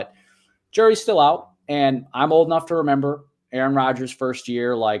itself, but jury's still out. And I'm old enough to remember Aaron Rodgers' first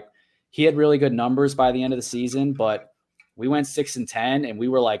year. He had really good numbers by the end of the season, but we went 6-10 and we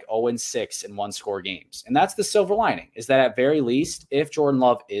were 0-6 in 1-score games. And that's the silver lining, is that at very least, if Jordan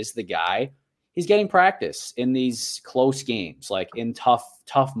Love is the guy, he's getting practice in these close games, in tough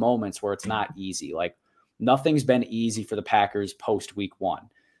moments where it's not easy. Nothing's been easy for the Packers post week 1.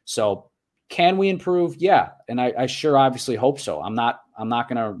 So can we improve? Yeah. And I sure obviously hope so. I'm not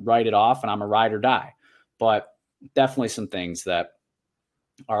going to write it off, and I'm a ride or die, but definitely some things that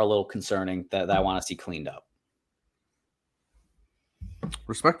are a little concerning that I want to see cleaned up.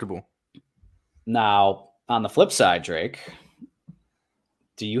 Respectable. Now, on the flip side, Drake,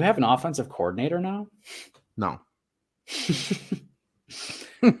 do you have an offensive coordinator now? No.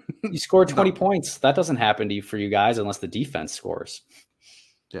 You scored 20 points. That doesn't happen for you guys unless the defense scores.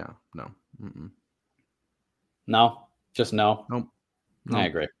 Yeah, no. Mm-mm. No? Just no? Nope. I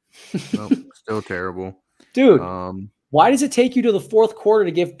agree. Nope. Still terrible. Dude, why does it take you to the fourth quarter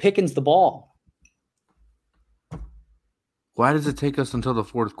to give Pickens the ball? Why does it take us until the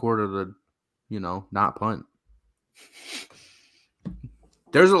fourth quarter to, not punt?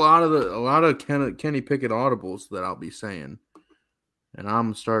 There's a lot of Kenny Pickett audibles that I'll be saying, and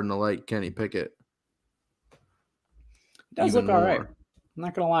I'm starting to like Kenny Pickett. Does look all right. I'm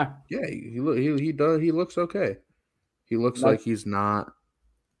not gonna lie. Yeah, he does. He looks okay. He looks like he's not.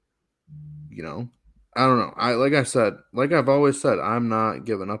 I don't know. Like I've always said, I'm not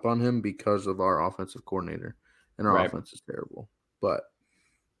giving up on him because of our offensive coordinator. And our offense is terrible. But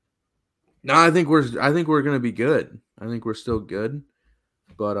no, I think we're gonna be good. I think we're still good.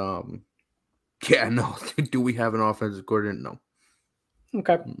 But yeah, no. Do we have an offensive coordinator? No.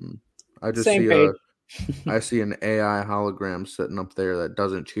 Okay. I just I see an AI hologram sitting up there that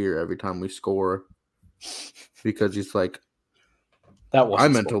doesn't cheer every time we score because he's like, I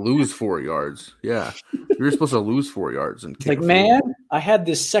meant to lose 4 yards. Yeah. You're supposed to lose 4 yards and kick man, I had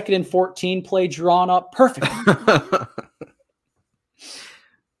this 2nd and 14 play drawn up perfect.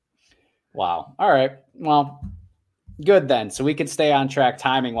 Wow. All right. Well, Good then. So we can stay on track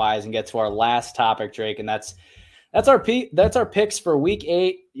timing wise and get to our last topic, Drake, and that's our picks for week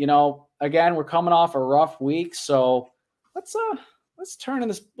 8. You know, again, we're coming off a rough week, so let's turn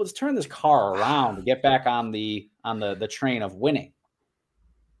this car around to get back on the train of winning.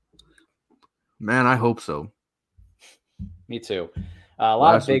 Man, I hope so. Me too. A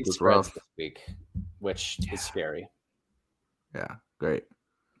lot of big spreads this week, which is scary. Yeah, great.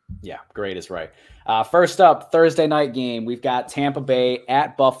 Yeah, great is right. First up, Thursday night game. We've got Tampa Bay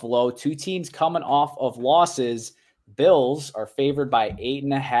at Buffalo. Two teams coming off of losses. Bills are favored by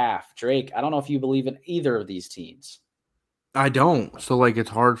 8.5. Drake, I don't know if you believe in either of these teams. I don't. So, like, it's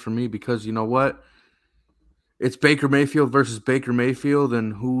hard for me because you know what? It's Baker Mayfield versus Baker Mayfield,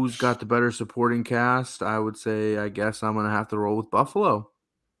 and who's got the better supporting cast? I would say, I guess I'm going to have to roll with Buffalo.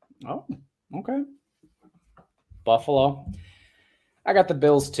 Oh, okay. Buffalo. I got the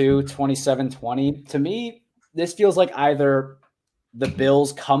Bills too, 27-20. To me, this feels like either the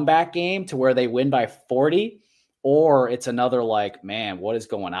Bills comeback game to where they win by 40, or it's another like, man, what is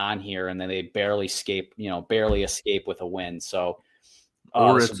going on here? And then they barely escape with a win. So,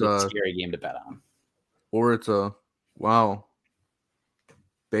 or this it's would be a scary game to bet on. Or it's wow,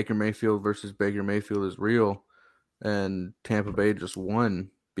 Baker Mayfield versus Baker Mayfield is real, and Tampa Bay just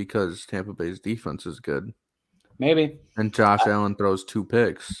won because Tampa Bay's defense is good. Maybe. And Josh Allen throws 2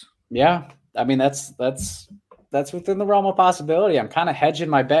 picks. Yeah. I mean, that's within the realm of possibility. I'm kind of hedging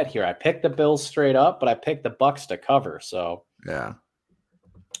my bet here. I picked the Bills straight up, but I picked the Bucs to cover. So yeah,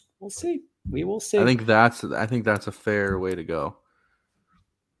 we'll see. We will see. I think that's a fair way to go.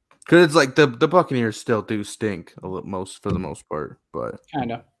 Because it's like the Buccaneers still do stink for the most part, but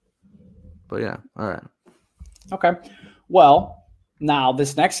kind of. But yeah, all right. Okay. Well, now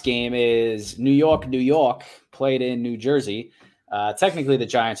this next game is New York, played in New Jersey. Technically, the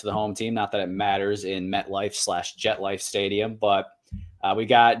Giants are the home team. Not that it matters in MetLife/JetLife Stadium, but we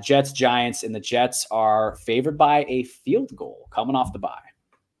got Jets, Giants, and the Jets are favored by a field goal coming off the bye.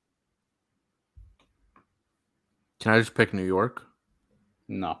 Can I just pick New York?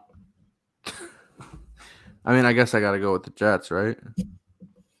 No. I mean, I guess I got to go with the Jets, right?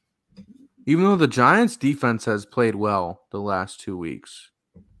 Even though the Giants' defense has played well the last 2 weeks.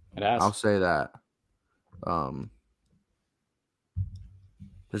 It has. I'll say that.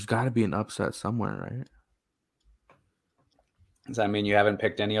 There's got to be an upset somewhere, right? Does that mean you haven't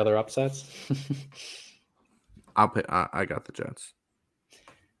picked any other upsets? I'll pick. I got the Jets.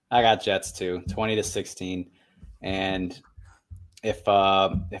 I got Jets too, 20-16, and if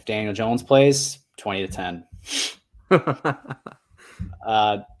Daniel Jones plays, 20-10.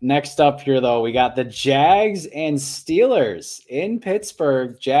 Next up here, though, we got the Jags and Steelers in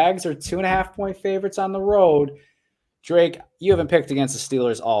Pittsburgh. Jags are 2.5-point favorites on the road. Drake, you haven't picked against the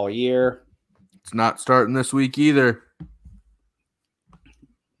Steelers all year. It's not starting this week either.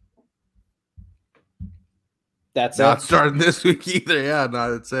 That's not starting this week either. Yeah,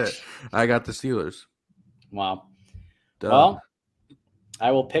 no, that's it. I got the Steelers. Wow. Duh. Well,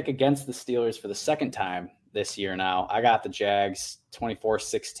 I will pick against the Steelers for the second time this year now. I got the Jags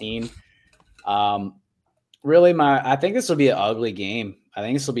 24-16. Really, I think this will be an ugly game. I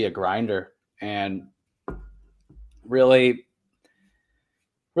think this will be a grinder. And really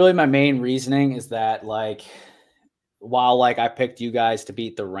my main reasoning is that, like, while, like, I picked you guys to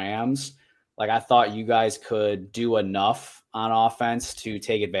beat the Rams, like, I thought you guys could do enough on offense to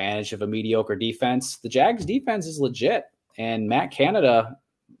take advantage of a mediocre defense. The Jags defense is legit, and Matt Canada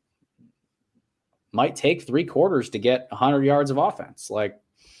might take 3 quarters to get 100 yards of offense. Like,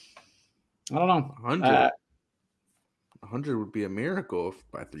 I don't know. 100 would be a miracle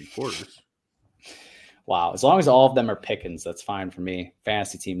if by 3 quarters. Wow. As long as all of them are Pickens, that's fine for me.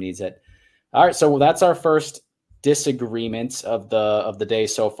 Fantasy team needs it. All right. So that's our first disagreement of the day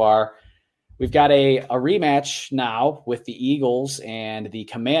so far. We've got a rematch now with the Eagles and the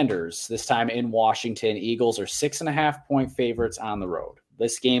Commanders, this time in Washington. Eagles are 6.5-point favorites on the road.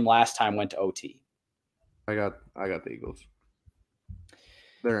 This game last time went to OT. I got the Eagles.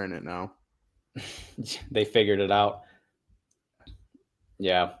 They're in it now. They figured it out.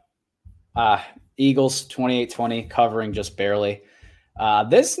 Yeah. Eagles 28-20, covering just barely.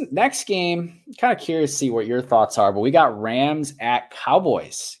 This next game, kind of curious to see what your thoughts are, but we got Rams at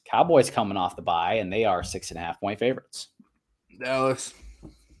Cowboys. Cowboys coming off the bye, and they are 6.5-point favorites. Dallas.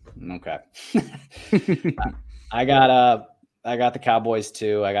 Okay. I got the Cowboys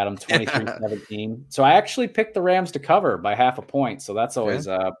too. I got them 23-17. So I actually picked the Rams to cover by 0.5 point. So that's always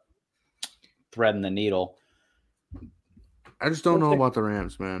threading the needle. I just don't know about the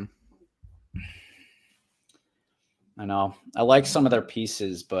Rams, man. I know. I like some of their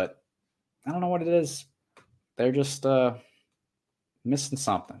pieces, but I don't know what it is. they're just missing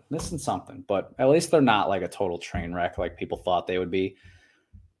something. But at least they're not like a total train wreck like people thought they would be.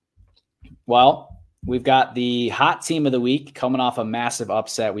 Well, we've got the hot team of the week coming off a massive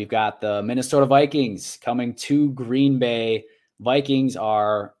upset. We've got the Minnesota Vikings coming to Green Bay. Vikings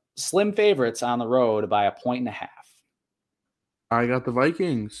are slim favorites on the road by 1.5. I got the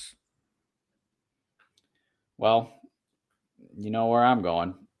Vikings. Well, you know where I'm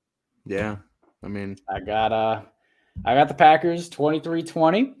going. Yeah. I mean, I got the Packers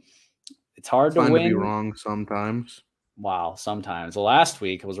 23-20. It's hard to win. To be wrong sometimes. Wow, sometimes. Well, last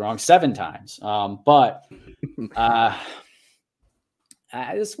week I was wrong 7 times. But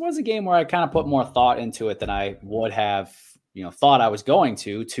this was a game where I kind of put more thought into it than I would have, thought I was going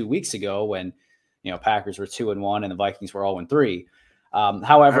to 2 weeks ago when, Packers were 2-1 and the Vikings were 0-3.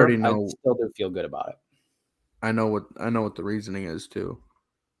 However, I still do feel good about it. I know what the reasoning is too.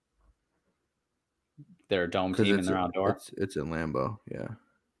 They're a dome team and they're outdoor. It's in Lambeau, yeah.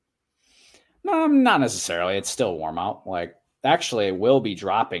 No, not necessarily. It's still warm out. Like, actually, it will be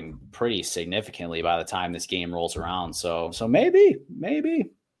dropping pretty significantly by the time this game rolls around. So maybe.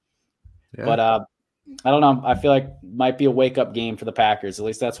 Yeah. But I don't know. I feel like it might be a wake-up game for the Packers. At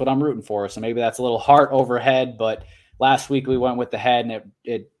least that's what I'm rooting for. So maybe that's a little heart over head. But last week we went with the head, and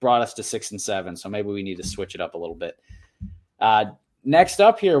it brought us to 6-7. So maybe we need to switch it up a little bit. Next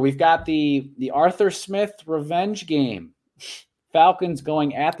up here, we've got the Arthur Smith revenge game. Falcons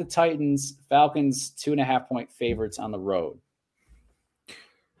going at the Titans. Falcons 2.5-point favorites on the road.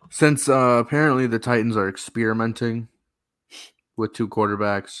 Since apparently the Titans are experimenting with 2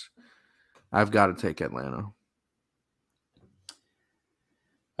 quarterbacks, I've got to take Atlanta.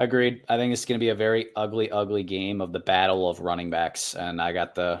 Agreed. I think it's going to be a very ugly game of the battle of running backs, and I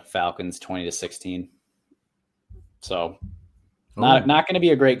got the Falcons 20-16. So not going to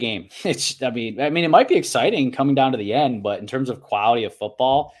be a great game. I mean, it might be exciting coming down to the end, but in terms of quality of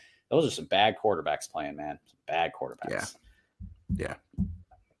football, those are some bad quarterbacks playing, man. Some bad quarterbacks. Yeah.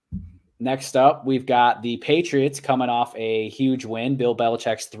 Next up, we've got the Patriots coming off a huge win. Bill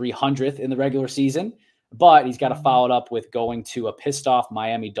Belichick's 300th in the regular season, but he's got to follow it up with going to a pissed off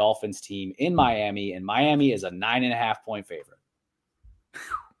Miami Dolphins team in Miami, and Miami is a 9.5-point favorite.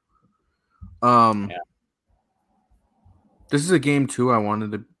 Yeah. This is a game too I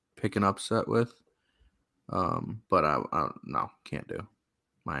wanted to pick an upset with, but I no, can't do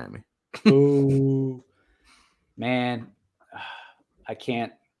Miami. Ooh, man, I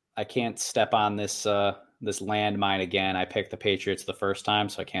can't step on this landmine again. I picked the Patriots the first time,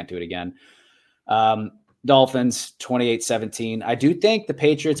 so I can't do it again. Dolphins 28-17. I do think the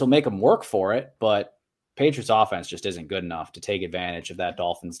Patriots will make them work for it, but Patriots offense just isn't good enough to take advantage of that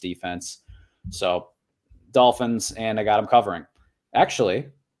Dolphins defense. So Dolphins, and I got them covering. Actually,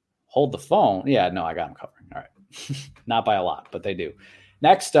 hold the phone. Yeah, no, I got them covering. All right. Not by a lot, but they do.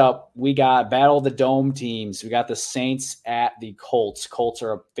 Next up, we got Battle of the Dome teams. We got the Saints at the Colts. Colts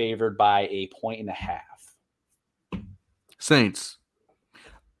are favored by 1.5. Saints.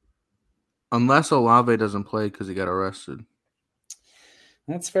 Unless Olave doesn't play because he got arrested.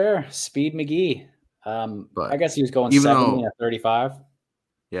 That's fair. Speed McGee. But I guess he was going 70 at 35.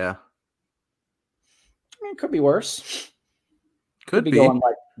 Yeah. It could be worse. Could be going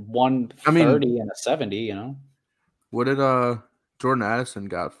like 130 and a 70, What did Jordan Addison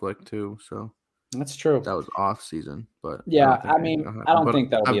got flicked too, so that's true. That was off season, but yeah, I don't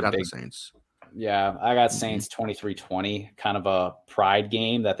think that'll be a big Saints. Yeah, I got Saints 23-20, kind of a pride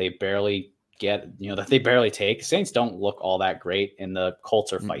game that they barely get, that they barely take. Saints don't look all that great, and the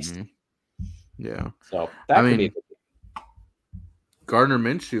Colts are feisty. Yeah. So that could be a good game. Gardner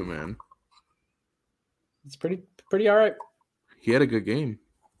Minshew, man. It's pretty all right. He had a good game.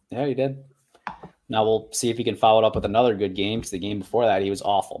 Yeah, he did. Now we'll see if he can follow it up with another good game, because the game before that, he was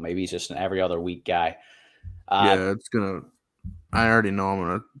awful. Maybe he's just an every other week guy. I already know I'm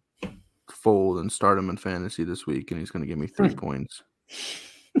going to fold and start him in fantasy this week, and he's going to give me 3 points.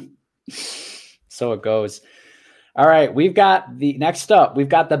 So it goes. All right, next up, we've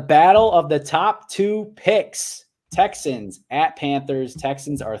got the battle of the top 2 picks. Texans at Panthers.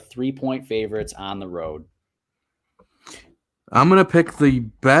 Texans are 3-point favorites on the road. I'm going to pick the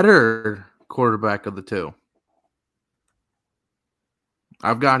better quarterback of the 2.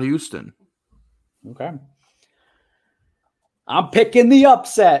 I've got Houston. Okay. I'm picking the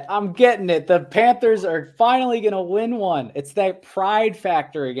upset. I'm getting it. The Panthers are finally going to win one. It's that pride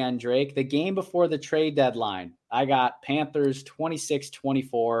factor again, Drake. The game before the trade deadline. I got Panthers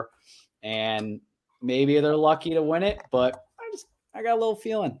 26-24, and maybe they're lucky to win it, but I got a little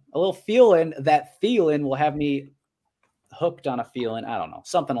feeling. That feeling will have me hooked on a feeling. I don't know.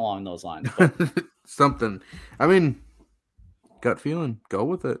 Something along those lines. something. I mean, gut feeling. Go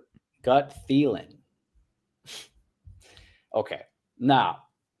with it. Gut feeling. Okay. Now,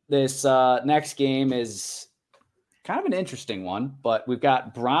 this next game is kind of an interesting one, but we've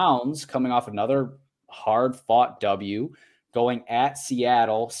got Browns coming off another hard-fought W going at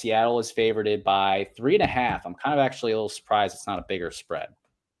Seattle. Seattle is favored by 3.5. I'm kind of actually a little surprised it's not a bigger spread.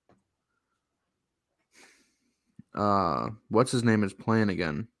 What's his name is playing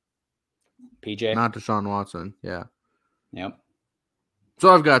again? PJ? Not Deshaun Watson. Yeah. Yep.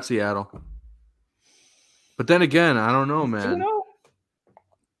 So I've got Seattle. But then again, I don't know, man.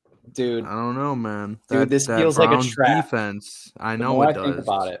 Dude. I don't know, man. Dude, this feels like a trap. Defense. I know it does. Think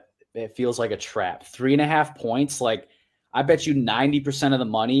about it. It feels like a trap. 3.5 points. Like, I bet you 90% of the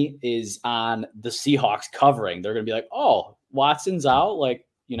money is on the Seahawks covering. They're going to be like, oh, Watson's out. Like,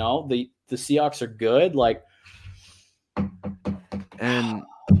 you know, the Seahawks are good. Like, and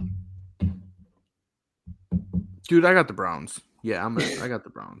dude, I got the Browns. Yeah, I got the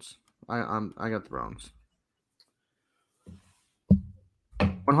Browns. I got the Browns.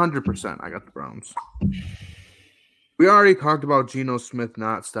 100%. I got the Browns. We already talked about Geno Smith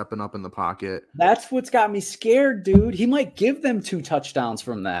not stepping up in the pocket. That's what's got me scared, dude. He might give them 2 touchdowns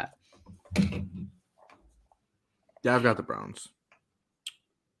from that. Yeah, I've got the Browns.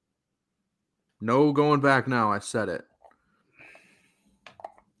 No going back now. I said it.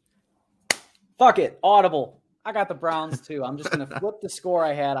 Fuck it. Audible. I got the Browns too. I'm just going to flip the score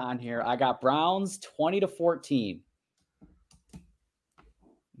I had on here. I got Browns 20-14.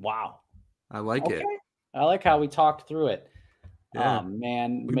 Wow. I like it. I like how we talked through it. Yeah. Oh,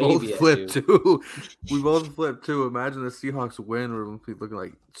 man. We both flipped too. We both flipped too. Imagine the Seahawks win. We're looking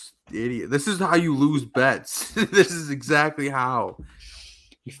like idiot. This is how you lose bets. This is exactly how.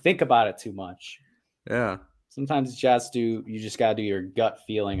 You think about it too much. Yeah. Sometimes you just got to do your gut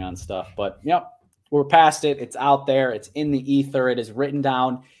feeling on stuff. But, yep, we're past it. It's out there. It's in the ether. It is written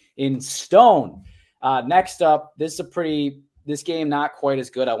down in stone. Next up, this game not quite as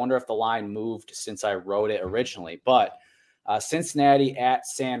good. I wonder if the line moved since I wrote it originally. But Cincinnati at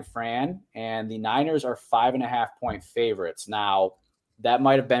San Fran, and the Niners are 5.5-point favorites. Now, that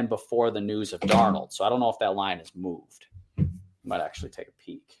might have been before the news of Darnold, so I don't know if that line has moved. Might actually take a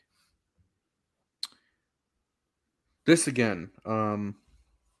peek. This again, I'm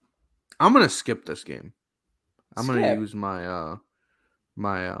gonna skip this game. I'm gonna use my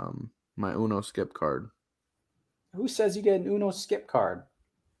my Uno skip card. Who says you get an Uno skip card?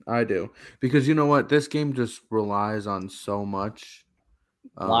 I do. Because you know what? This game just relies on so much.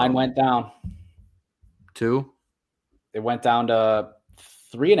 Line went down. 2? It went down to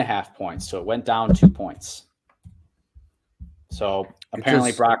 3.5 points, so it went down 2 points. So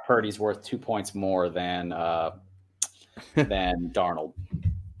apparently Brock Purdy's worth 2 points more than Darnold.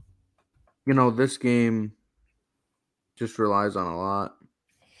 You know, this game just relies on a lot.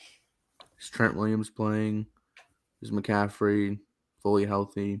 Is Trent Williams playing? Is McCaffrey fully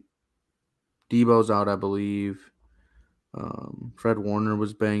healthy? Debo's out, I believe. Fred Warner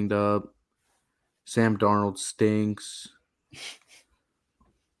was banged up. Sam Darnold stinks.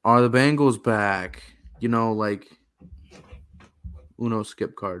 Are the Bengals back? You know, like Uno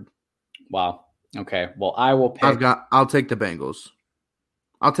skip card. Wow. Okay. Well, I will pick. I'll take the Bengals.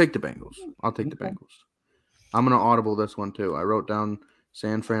 I'll take the Bengals. I'm gonna audible this one too. I wrote down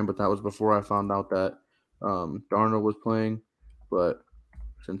San Fran, but that was before I found out that Darnold was playing, but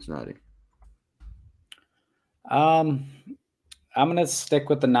Cincinnati. I'm going to stick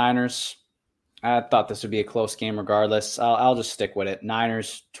with the Niners. I thought this would be a close game regardless. I'll just stick with it.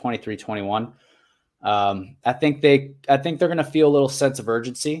 Niners 23-21. I think they're going to feel a little sense of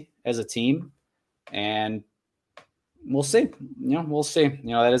urgency as a team, and we'll see. We'll see.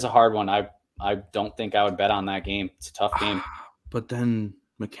 That is a hard one. I don't think I would bet on that game. It's a tough game. But then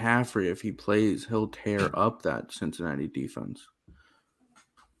McCaffrey, if he plays, he'll tear up that Cincinnati defense.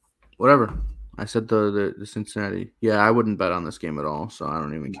 Whatever. I said the Cincinnati. Yeah, I wouldn't bet on this game at all, so I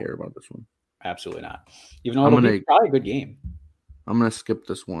don't even care about this one. Absolutely not. Even though it'll be probably a good game. I'm going to skip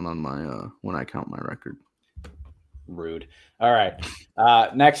this one on my when I count my record. Rude. All right.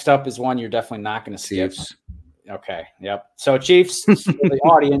 Next up is one you're definitely not going to skip. Chiefs. Okay. Yep. So Chiefs, the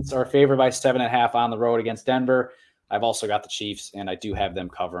audience, are favored by 7.5 on the road against Denver. I've also got the Chiefs, and I do have them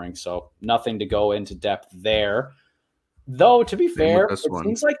covering, so nothing to go into depth there. Though, to be fair, it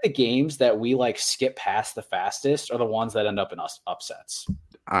seems like the games that we skip past the fastest are the ones that end up in upsets.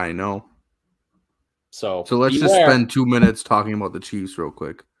 I know. So let's just spend 2 minutes talking about the Chiefs real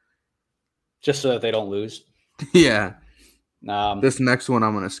quick. Just so that they don't lose. Yeah. This next one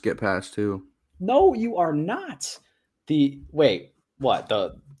I'm going to skip past too. No, you are not. The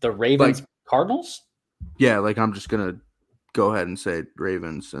Ravens Cardinals? Yeah, like I'm just going to go ahead and say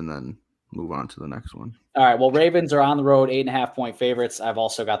Ravens and then move on to the next one. All right. Well, Ravens are on the road, 8.5-point favorites. I've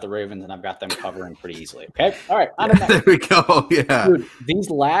also got the Ravens, and I've got them covering pretty easily. Okay. All right. There we go. Yeah. Dude, these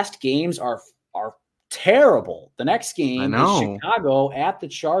last games are terrible. The next game is Chicago at the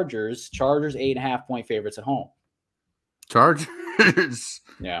Chargers. Chargers 8.5-point favorites at home. Chargers.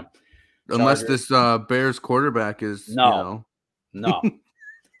 Yeah. Unless this Bears quarterback is no.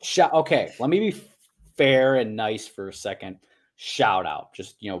 Okay. Let me be fair and nice for a second. Shout out.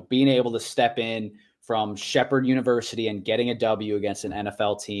 Just, being able to step in from Shepherd University and getting a W against an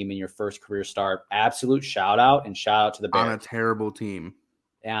NFL team in your first career start. Absolute shout out, and shout out to the Bears. On a terrible team.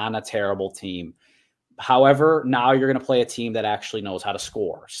 However, now you're going to play a team that actually knows how to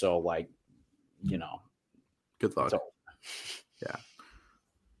score. So, good luck. Yeah.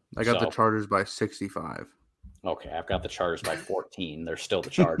 I got the Chargers by 65. Okay, I've got the Chargers by 14. They're still the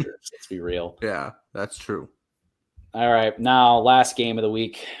Chargers. Let's be real. Yeah, that's true. All right, now last game of the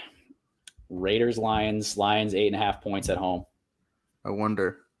week. Raiders-Lions. Lions 8.5 points at home. I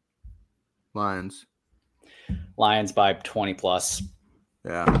wonder. Lions by 20 plus.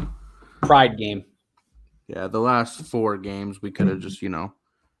 Yeah. Pride game. Yeah, the last 4 games we could have just,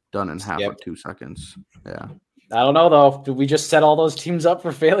 done in half of 2 seconds. Yeah. I don't know, though. Did we just set all those teams up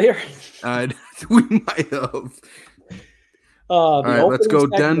for failure? We might have. All right, let's go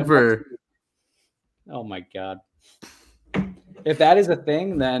Denver. Oh, my God. If that is a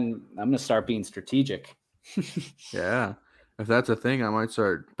thing, then I'm going to start being strategic. Yeah. If that's a thing, I might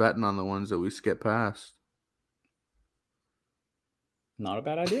start betting on the ones that we skip past. Not a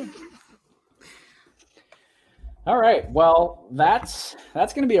bad idea. All right. Well, that's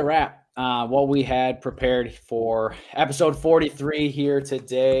going to be a wrap. What we had prepared for episode 43 here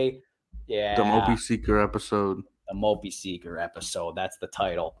today. Yeah. The MopeySeeker episode. The MopeySeeker episode. That's the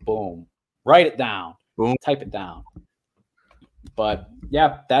title. Boom. Write it down. Boom. Type it down. But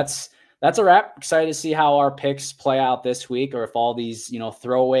yeah, that's a wrap. Excited to see how our picks play out this week, or if all these,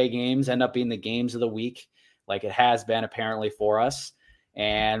 throwaway games end up being the games of the week, like it has been apparently for us.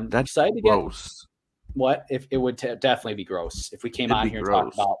 And that's excited to gross. What if it would definitely be gross if we came on here and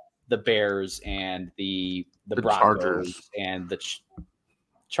talked about the Bears and the Broncos Chargers and the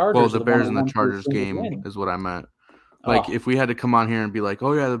Chargers. Well, the Bears and the Chargers game is what I meant. Like if we had to come on here and be like,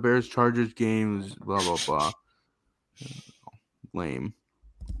 oh yeah, the Bears Chargers game is blah blah blah. Lame.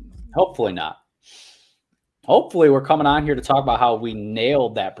 Hopefully not. Hopefully we're coming on here to talk about how we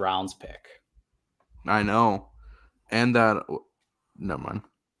nailed that Browns pick. I know. And that never mind.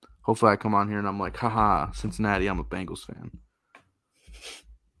 Hopefully I come on here and I'm like, haha, Cincinnati, I'm a Bengals fan.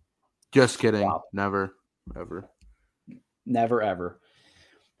 Just kidding. Wow. Never, ever. Never, ever.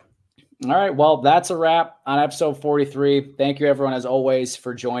 All right. Well, that's a wrap on episode 43. Thank you, everyone, as always,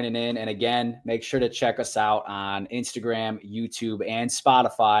 for joining in. And again, make sure to check us out on Instagram, YouTube, and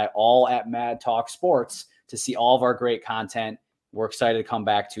Spotify, all at Mad Talk Sports, to see all of our great content. We're excited to come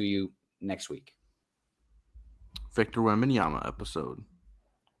back to you next week. Victor Wembanyama episode.